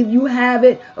they believe you have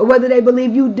it or whether they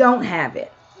believe you don't have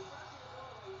it.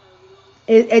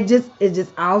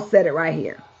 I'll set it right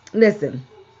here. Listen.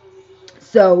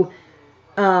 So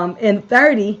in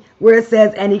 30, where it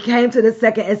says, and he came to the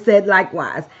second and said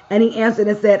likewise. And he answered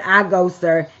and said, I go,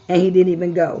 sir. And he didn't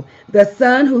even go. The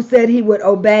son who said he would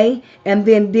obey and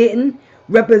then didn't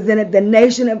represented the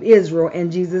nation of Israel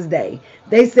in Jesus' day.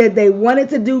 They said they wanted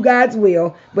to do God's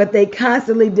will, but they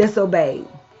constantly disobeyed.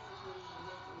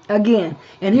 Again,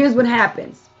 and here's what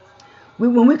happens.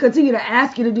 When we continue to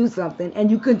ask you to do something and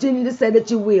you continue to say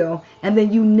that you will, and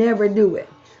then you never do it.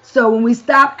 So when we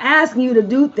stop asking you to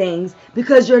do things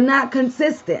because you're not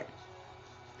consistent,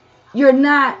 you're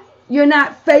not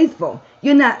faithful.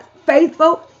 You're not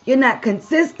faithful, you're not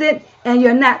consistent, and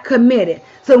you're not committed.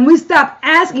 So when we stop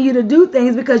asking you to do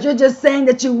things because you're just saying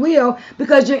that you will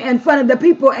because you're in front of the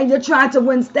people and you're trying to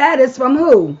win status from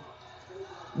who?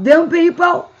 Them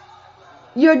people.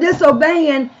 You're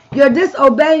disobeying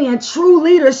true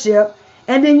leadership,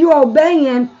 and then you're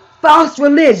obeying false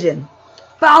religion,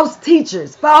 false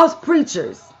teachers, false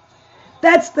preachers.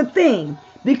 That's the thing,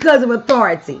 because of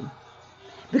authority.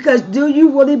 Because do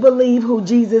you really believe who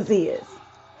Jesus is?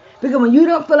 Because when you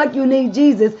don't feel like you need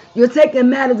Jesus, you're taking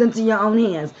matters into your own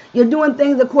hands. You're doing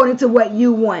things according to what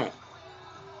you want.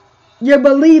 You're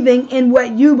believing in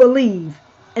what you believe,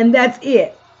 and that's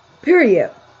it.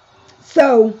 Period.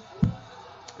 So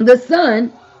the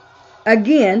son,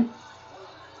 again,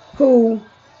 who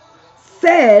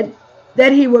said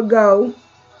that he would go,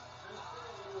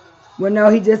 well, no,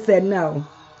 he just said no.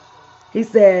 He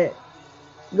said,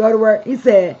 go to work. He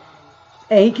said,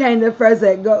 and he came to the first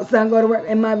and said, go, son, go to work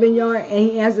in my vineyard. And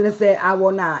he answered and said, I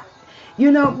will not.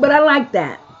 You know, but I like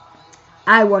that.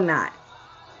 I will not.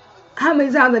 How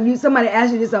many times have somebody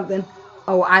asked you to do something?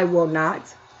 Oh, I will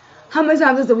not. How many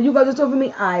times have you said, will you go to the store for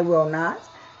me? I will not.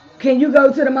 Can you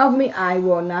go to the mall for me? I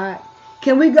will not.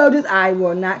 Can we go to this? I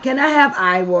will not. Can I have?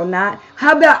 I will not.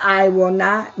 How about I will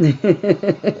not?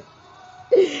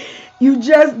 You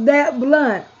just that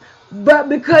blunt. But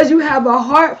because you have a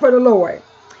heart for the Lord,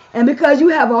 and because you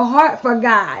have a heart for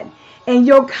God, and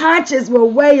your conscience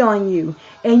will weigh on you,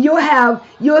 and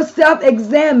you'll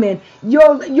self-examine,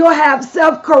 you'll have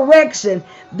self-correction.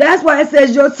 That's why it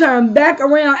says you'll turn back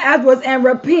around afterwards and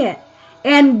repent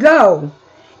and go.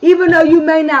 Even though you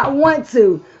may not want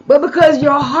to, but because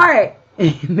your heart,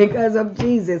 because of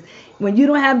Jesus. When you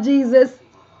don't have Jesus,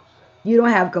 you don't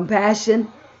have compassion,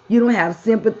 you don't have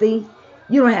sympathy,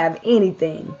 you don't have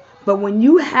anything. But when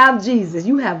you have Jesus,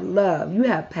 you have love, you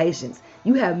have patience,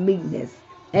 you have meekness.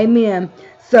 Amen.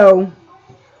 So,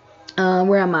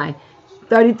 where am I?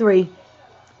 33.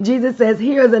 Jesus says,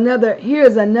 here's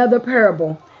another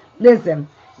parable. Listen,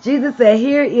 Jesus said,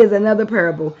 here is another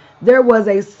parable. There was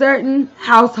a certain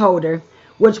householder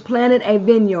which planted a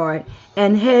vineyard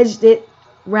and hedged it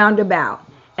round about,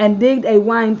 and digged a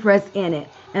winepress in it,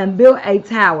 and built a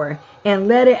tower, and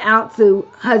let it out to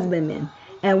husbandmen,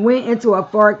 and went into a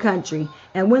far country.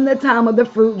 And when the time of the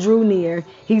fruit drew near,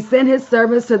 he sent his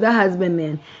servants to the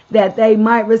husbandmen, that they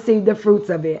might receive the fruits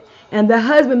of it. And the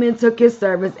husbandmen took his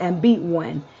servants and beat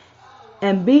one,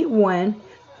 and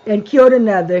killed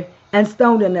another, and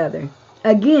stoned another.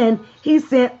 Again, he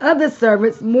sent other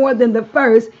servants more than the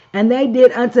first, and they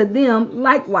did unto them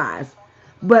likewise.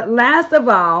 But last of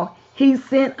all, he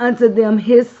sent unto them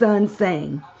his son,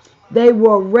 saying, they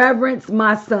will reverence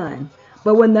my son.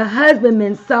 But when the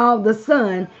husbandmen saw the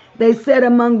son, they said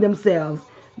among themselves,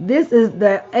 this is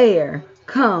the heir.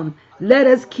 Come, let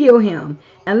us kill him,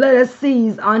 and let us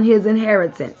seize on his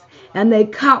inheritance. And they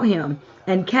caught him,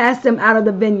 and cast him out of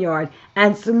the vineyard,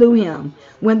 and slew him.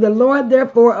 When the Lord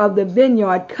therefore of the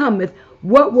vineyard cometh,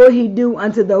 what will he do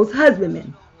unto those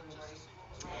husbandmen?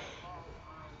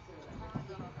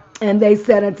 And they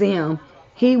said unto him,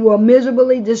 he will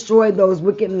miserably destroy those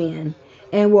wicked men,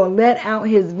 and will let out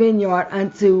his vineyard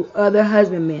unto other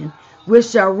husbandmen, which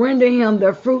shall render him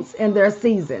their fruits in their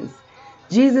seasons.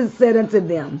 Jesus said unto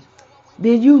them,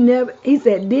 did you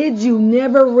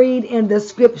never read in the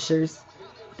scriptures,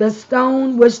 the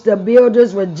stone which the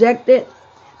builders rejected,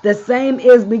 the same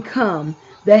is become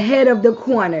the head of the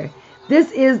corner.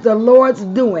 This is the Lord's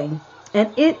doing,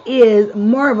 and it is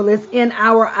marvelous in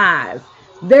our eyes.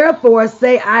 Therefore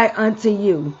say I unto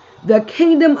you, The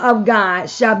kingdom of God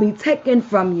shall be taken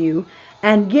from you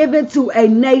and given to a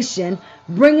nation,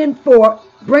 bringing forth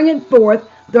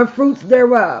the fruits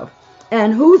thereof.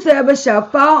 And whosoever shall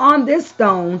fall on this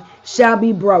stone shall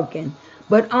be broken.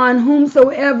 But on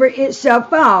whomsoever it shall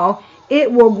fall,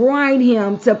 it will grind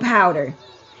him to powder.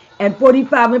 And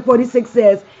 45 and 46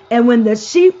 says, and when the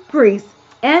chief priests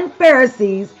and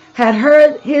Pharisees had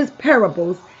heard his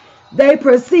parables, they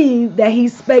perceived that he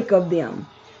spake of them.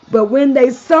 But when they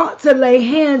sought to lay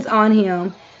hands on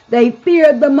him, they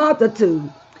feared the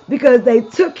multitude, because they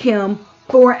took him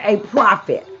for a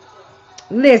prophet.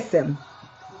 Listen,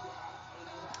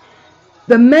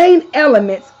 the main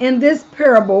elements in this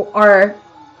parable are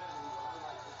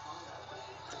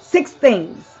 6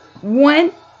 things.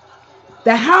 1,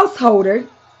 the householder,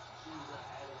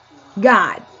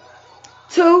 God.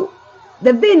 2,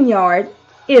 the vineyard,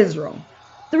 Israel.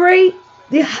 3,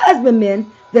 the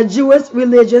husbandmen, the Jewish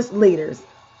religious leaders.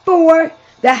 4,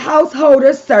 the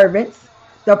householder servants,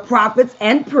 the prophets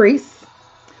and priests,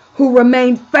 who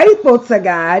remained faithful to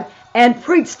God and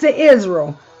preached to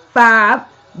Israel. 5,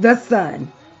 the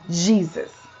Son,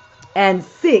 Jesus. And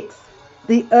 6,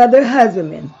 the other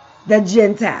husbandmen, the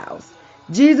Gentiles.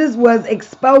 Jesus was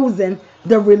exposing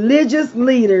the religious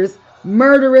leaders'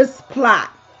 murderous plot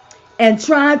and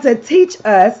trying to teach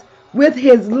us with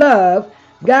his love.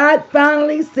 God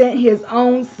finally sent his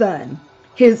own Son,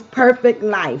 his perfect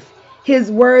life,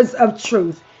 his words of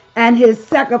truth, and his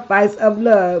sacrifice of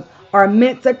love are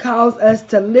meant to cause us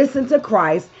to listen to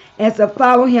Christ and to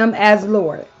follow him as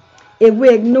Lord. If we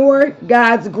ignore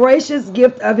God's gracious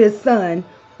gift of his Son,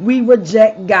 we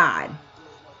reject God.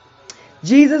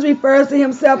 Jesus refers to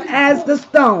himself as the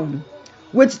stone,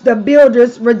 which the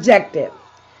builders rejected.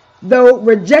 Though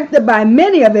rejected by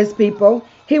many of his people,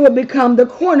 he will become the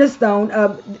cornerstone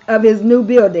of his new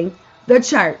building, the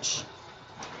church.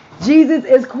 Jesus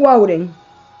is quoting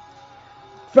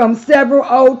from several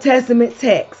Old Testament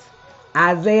texts,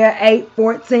 Isaiah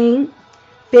 8:14,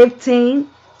 15,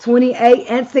 28,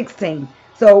 and 16.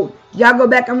 So y'all go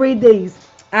back and read these.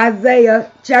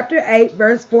 Isaiah chapter 8,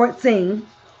 verse 14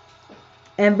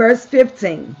 and verse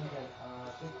 15.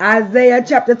 Isaiah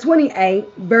chapter 28,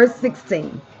 verse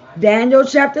 16. Daniel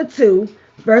chapter 2,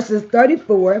 verses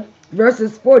 34,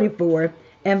 verses 44,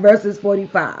 and verses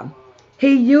 45.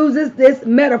 He uses this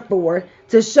metaphor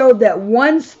to show that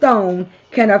one stone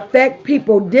can affect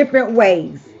people different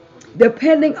ways,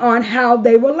 depending on how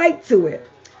they relate to it.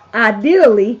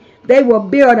 Ideally, they will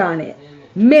build on it.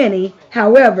 Many,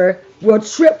 however, will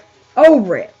trip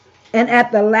over it. And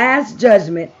at the last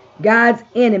judgment, God's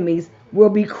enemies will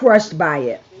be crushed by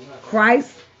it.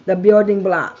 Christ, the building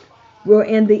block, will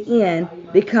in the end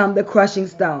become the crushing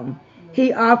stone.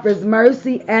 He offers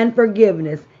mercy and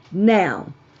forgiveness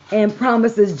now and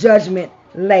promises judgment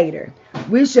later.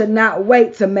 We should not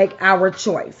wait to make our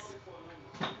choice.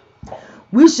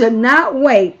 We should not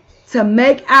wait to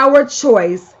make our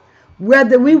choice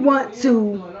whether we want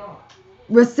to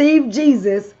receive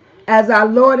Jesus as our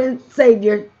Lord and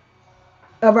Savior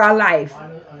of our life.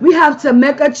 We have to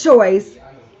make a choice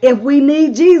if we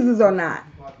need Jesus or not.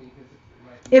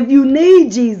 If you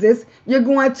need Jesus, you're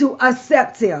going to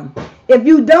accept him. If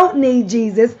you don't need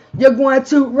Jesus, you're going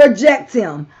to reject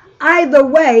him. Either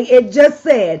way, it just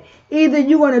said, either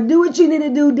you're going to do what you need to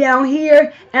do down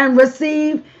here and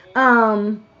receive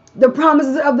the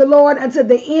promises of the Lord until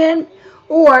the end,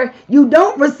 or you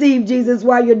don't receive Jesus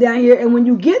while you're down here, and when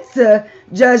you get to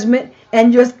judgment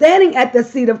and you're standing at the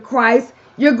seat of Christ,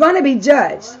 you're going to be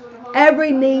judged.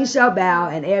 Every knee shall bow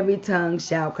and every tongue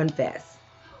shall confess.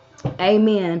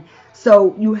 Amen.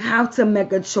 So you have to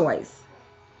make a choice.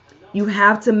 You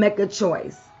have to make a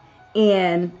choice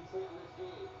in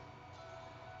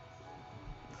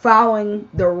following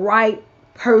the right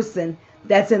person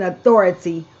that's in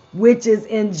authority, which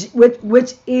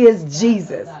is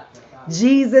Jesus.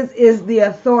 Jesus is the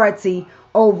authority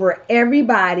over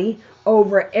everybody,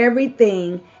 over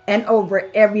everything, and over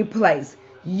every place.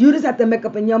 You just have to make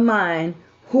up in your mind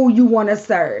who you want to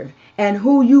serve and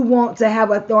who you want to have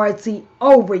authority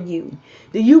over you.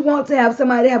 Do you want to have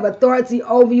somebody have authority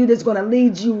over you that's going to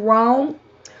lead you wrong?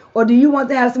 Or do you want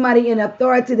to have somebody in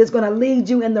authority that's going to lead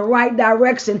you in the right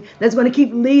direction, that's going to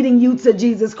keep leading you to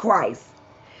Jesus Christ?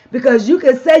 Because you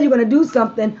can say you're going to do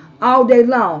something all day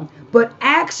long, but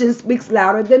action speaks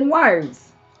louder than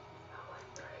words.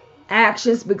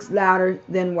 Action speaks louder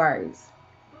than words.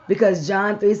 Because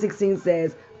John 3:16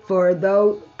 says,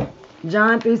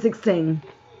 John 3:16,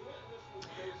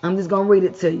 I'm just going to read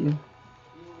it to you.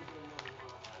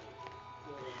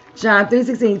 John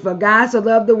 3:16, for God so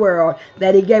loved the world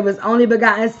that he gave his only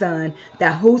begotten Son,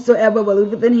 that whosoever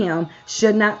believeth in him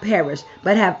should not perish,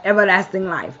 but have everlasting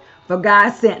life. For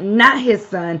God sent not his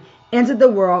Son into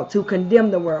the world to condemn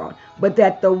the world, but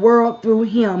that the world through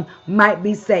him might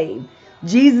be saved.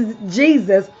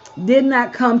 Jesus did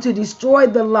not come to destroy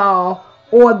the law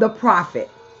or the prophet.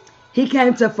 He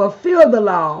came to fulfill the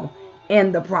law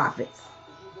and the prophets.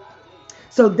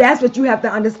 So that's what you have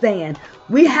to understand.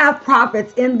 We have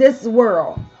prophets in this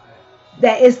world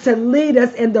that is to lead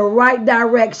us in the right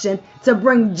direction, to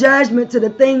bring judgment to the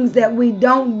things that we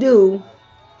don't do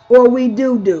or we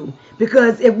do.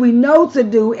 Because if we know to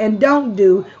do and don't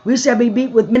do, we shall be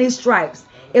beat with many stripes.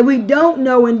 If we don't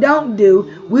know and don't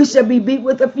do, we shall be beat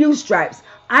with a few stripes.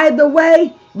 Either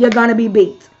way, you're going to be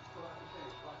beat.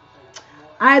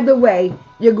 Either way,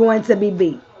 you're going to be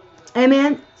beat.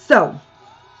 Amen? So,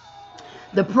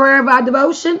 the prayer of our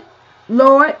devotion,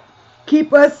 Lord,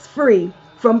 keep us free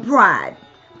from pride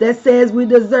that says we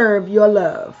deserve your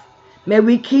love. May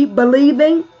we keep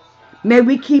believing, may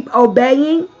we keep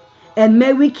obeying, and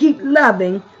may we keep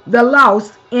loving the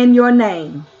lost in your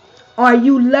name. Are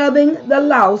you loving the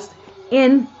lost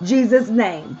in Jesus'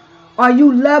 name? Are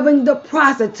you loving the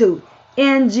prostitute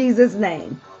in Jesus'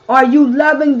 name? Are you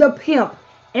loving the pimp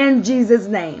in Jesus'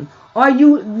 name? Are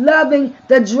you loving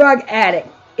the drug addict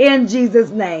in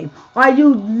Jesus' name? Are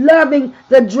you loving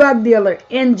the drug dealer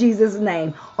in Jesus'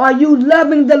 name? Are you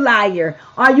loving the liar?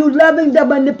 Are you loving the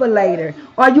manipulator?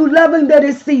 Are you loving the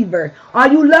deceiver? Are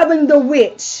you loving the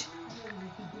witch?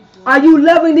 Are you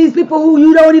loving these people who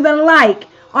you don't even like?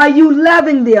 Are you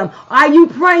loving them? Are you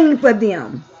praying for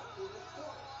them?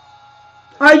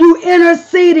 Are you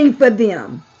interceding for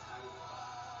them?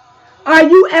 Are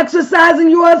you exercising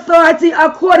your authority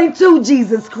according to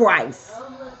Jesus Christ?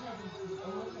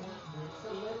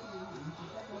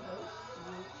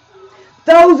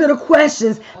 Those are the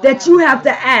questions that you have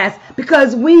to ask,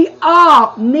 because we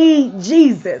all need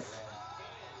Jesus.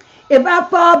 If I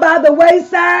fall by the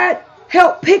wayside,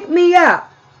 help pick me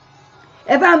up.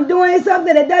 If I'm doing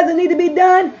something that doesn't need to be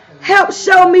done, help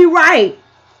show me right.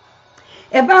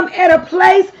 If I'm at a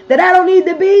place that I don't need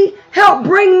to be, help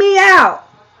bring me out.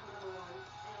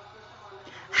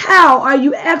 How are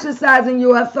you exercising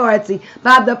your authority?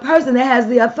 By the person that has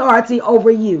the authority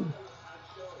over you,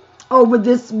 over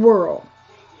this world,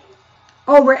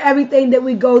 over everything that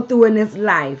we go through in this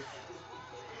life.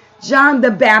 John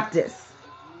the Baptist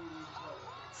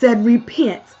said,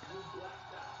 repent,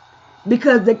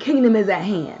 because the kingdom is at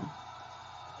hand.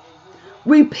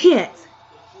 Repent,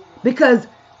 because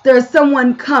there's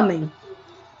someone coming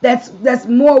that's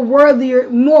more worthy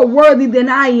than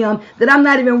I am, that I'm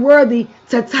not even worthy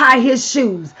to tie his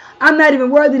shoes. I'm not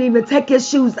even worthy to even take his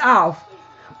shoes off.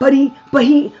 But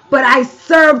I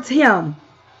served him,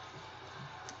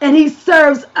 and he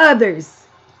serves others.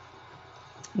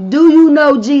 Do you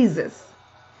know Jesus?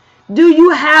 Do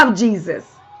you have Jesus?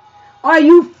 Are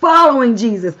you following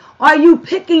Jesus? Are you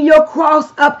picking your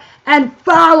cross up and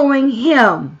following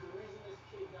him?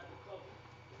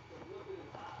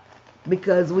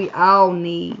 Because we all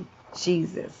need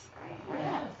Jesus.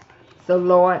 So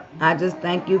Lord, I just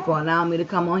thank you for allowing me to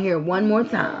come on here one more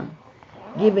time,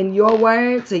 giving your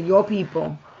word to your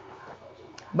people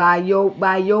by your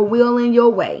will and your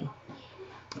way.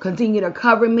 Continue to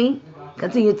cover me,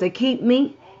 continue to keep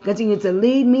me, continue to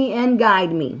lead me and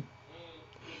guide me.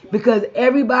 Because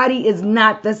everybody is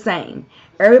not the same.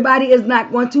 Everybody is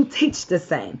not going to teach the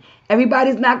same.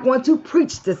 Everybody is not going to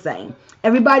preach the same.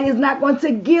 Everybody is not going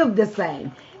to give the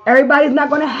same. Everybody is not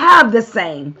going to have the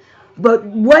same. But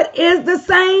what is the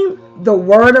same? The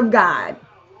Word of God.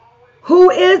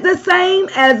 Who is the same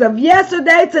as of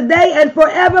yesterday, today, and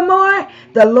forevermore?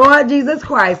 The Lord Jesus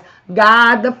Christ,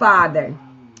 God the Father,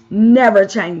 never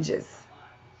changes.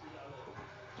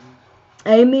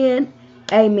 Amen.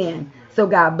 Amen. So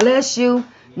God bless you.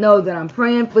 Know that I'm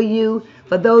praying for you.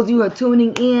 For those of you who are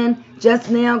tuning in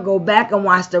just now, go back and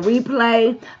watch the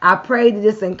replay. I pray that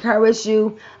this encourage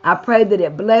you. I pray that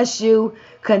it bless you.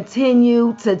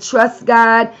 Continue to trust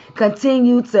God.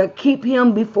 Continue to keep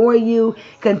him before you.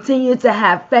 Continue to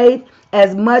have faith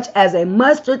as much as a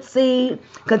mustard seed.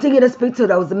 Continue to speak to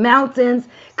those mountains.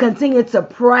 Continue to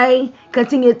pray.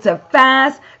 Continue to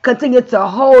fast. Continue to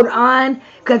hold on.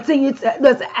 Continue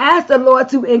to ask the Lord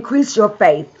to increase your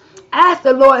faith. Ask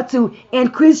the Lord to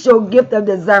increase your gift of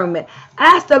discernment.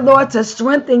 Ask the Lord to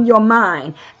strengthen your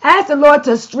mind. Ask the Lord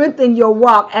to strengthen your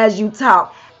walk as you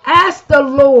talk. Ask the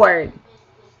Lord.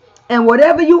 And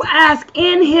whatever you ask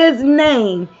in his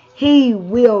name, he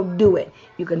will do it.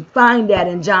 You can find that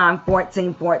in John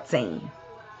 14:14.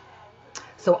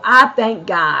 So I thank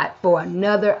God for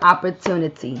another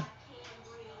opportunity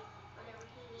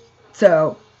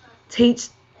to teach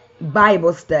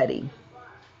Bible study.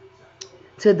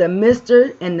 To the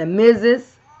Mr. and the Mrs.,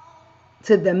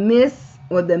 to the Miss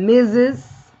or the Mrs.,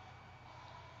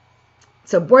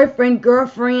 to boyfriend,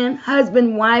 girlfriend,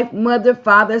 husband, wife, mother,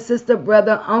 father, sister,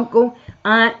 brother, uncle,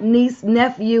 aunt, niece,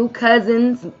 nephew,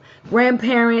 cousins,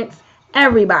 grandparents,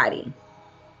 everybody.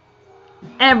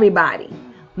 Everybody.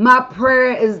 My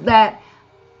prayer is that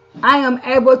I am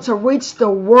able to reach the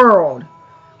world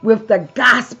with the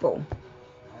gospel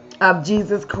of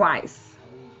Jesus Christ.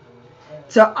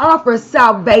 To offer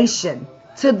salvation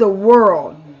to the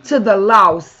world, to the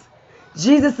lost.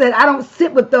 Jesus said, I don't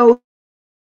sit with those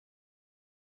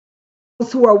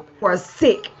who are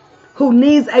sick, who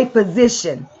needs a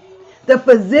physician. The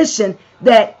physician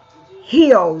that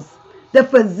heals. The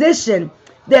physician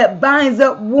that binds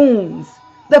up wounds.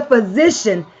 The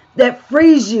physician that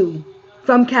frees you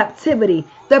from captivity.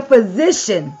 The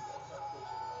physician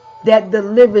that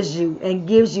delivers you and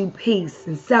gives you peace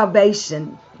and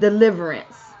salvation,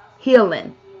 deliverance,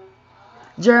 healing.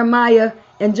 Jeremiah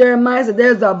said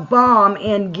there's a balm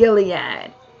in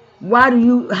Gilead.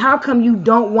 How come you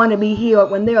don't want to be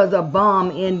healed when there is a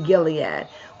balm in Gilead?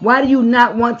 Why do you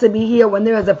not want to be healed when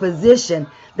there is a physician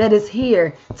that is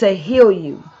here to heal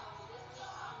you?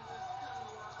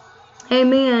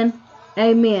 Amen.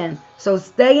 Amen. So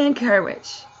stay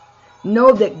encouraged.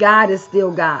 Know that God is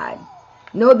still God.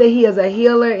 Know that he is a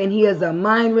healer and he is a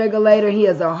mind regulator. He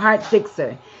is a heart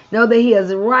fixer. Know that he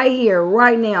is right here,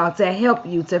 right now to help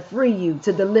you, to free you,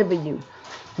 to deliver you.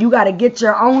 You got to get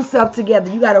your own self together.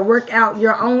 You got to work out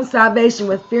your own salvation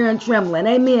with fear and trembling.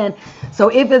 Amen. So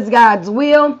if it's God's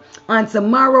will, on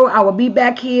tomorrow I will be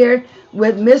back here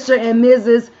with Mr. and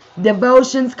Mrs.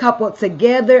 Devotions coupled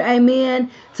together. Amen.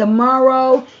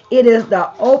 Tomorrow it is the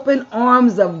open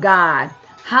arms of God.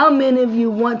 How many of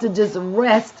you want to just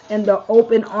rest in the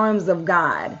open arms of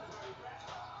God?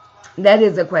 That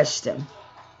is a question.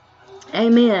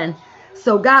 Amen.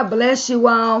 So God bless you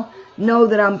all. Know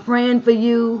that I'm praying for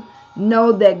you.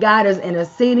 Know that God is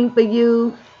interceding for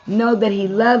you. Know that he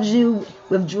loves you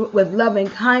with loving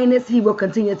kindness. He will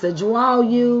continue to draw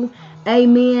you.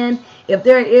 Amen. If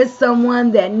there is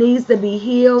someone that needs to be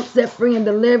healed, set free, and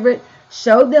delivered,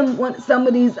 show them some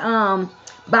of these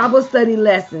Bible study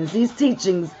lessons, these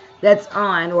teachings that's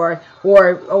on, or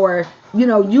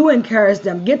you encourage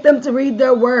them. Get them to read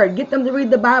their word. Get them to read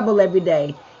the Bible every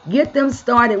day. Get them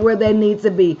started where they need to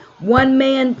be. One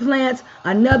man plants,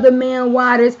 another man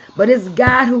waters, but it's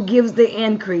God who gives the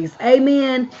increase.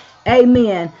 Amen.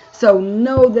 Amen. So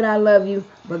know that I love you,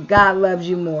 but God loves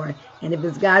you more. And if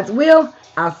it's God's will,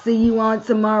 I'll see you on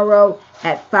tomorrow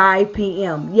at 5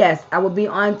 p.m. Yes, I will be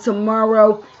on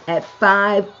tomorrow at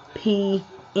 5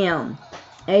 p.m.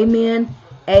 Amen.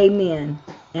 Amen.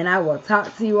 And I will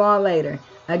talk to you all later.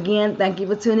 Again, thank you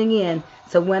for tuning in.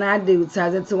 So when I do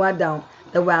turns into I don't.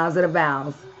 The Wows of the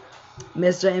Vows.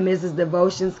 Mr. and Mrs.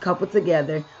 Devotions coupled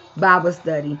together. Bible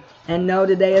study. And no,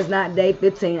 today is not day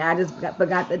 15. I just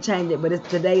forgot to change it. But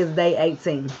today is day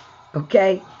 18.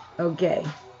 Okay? Okay.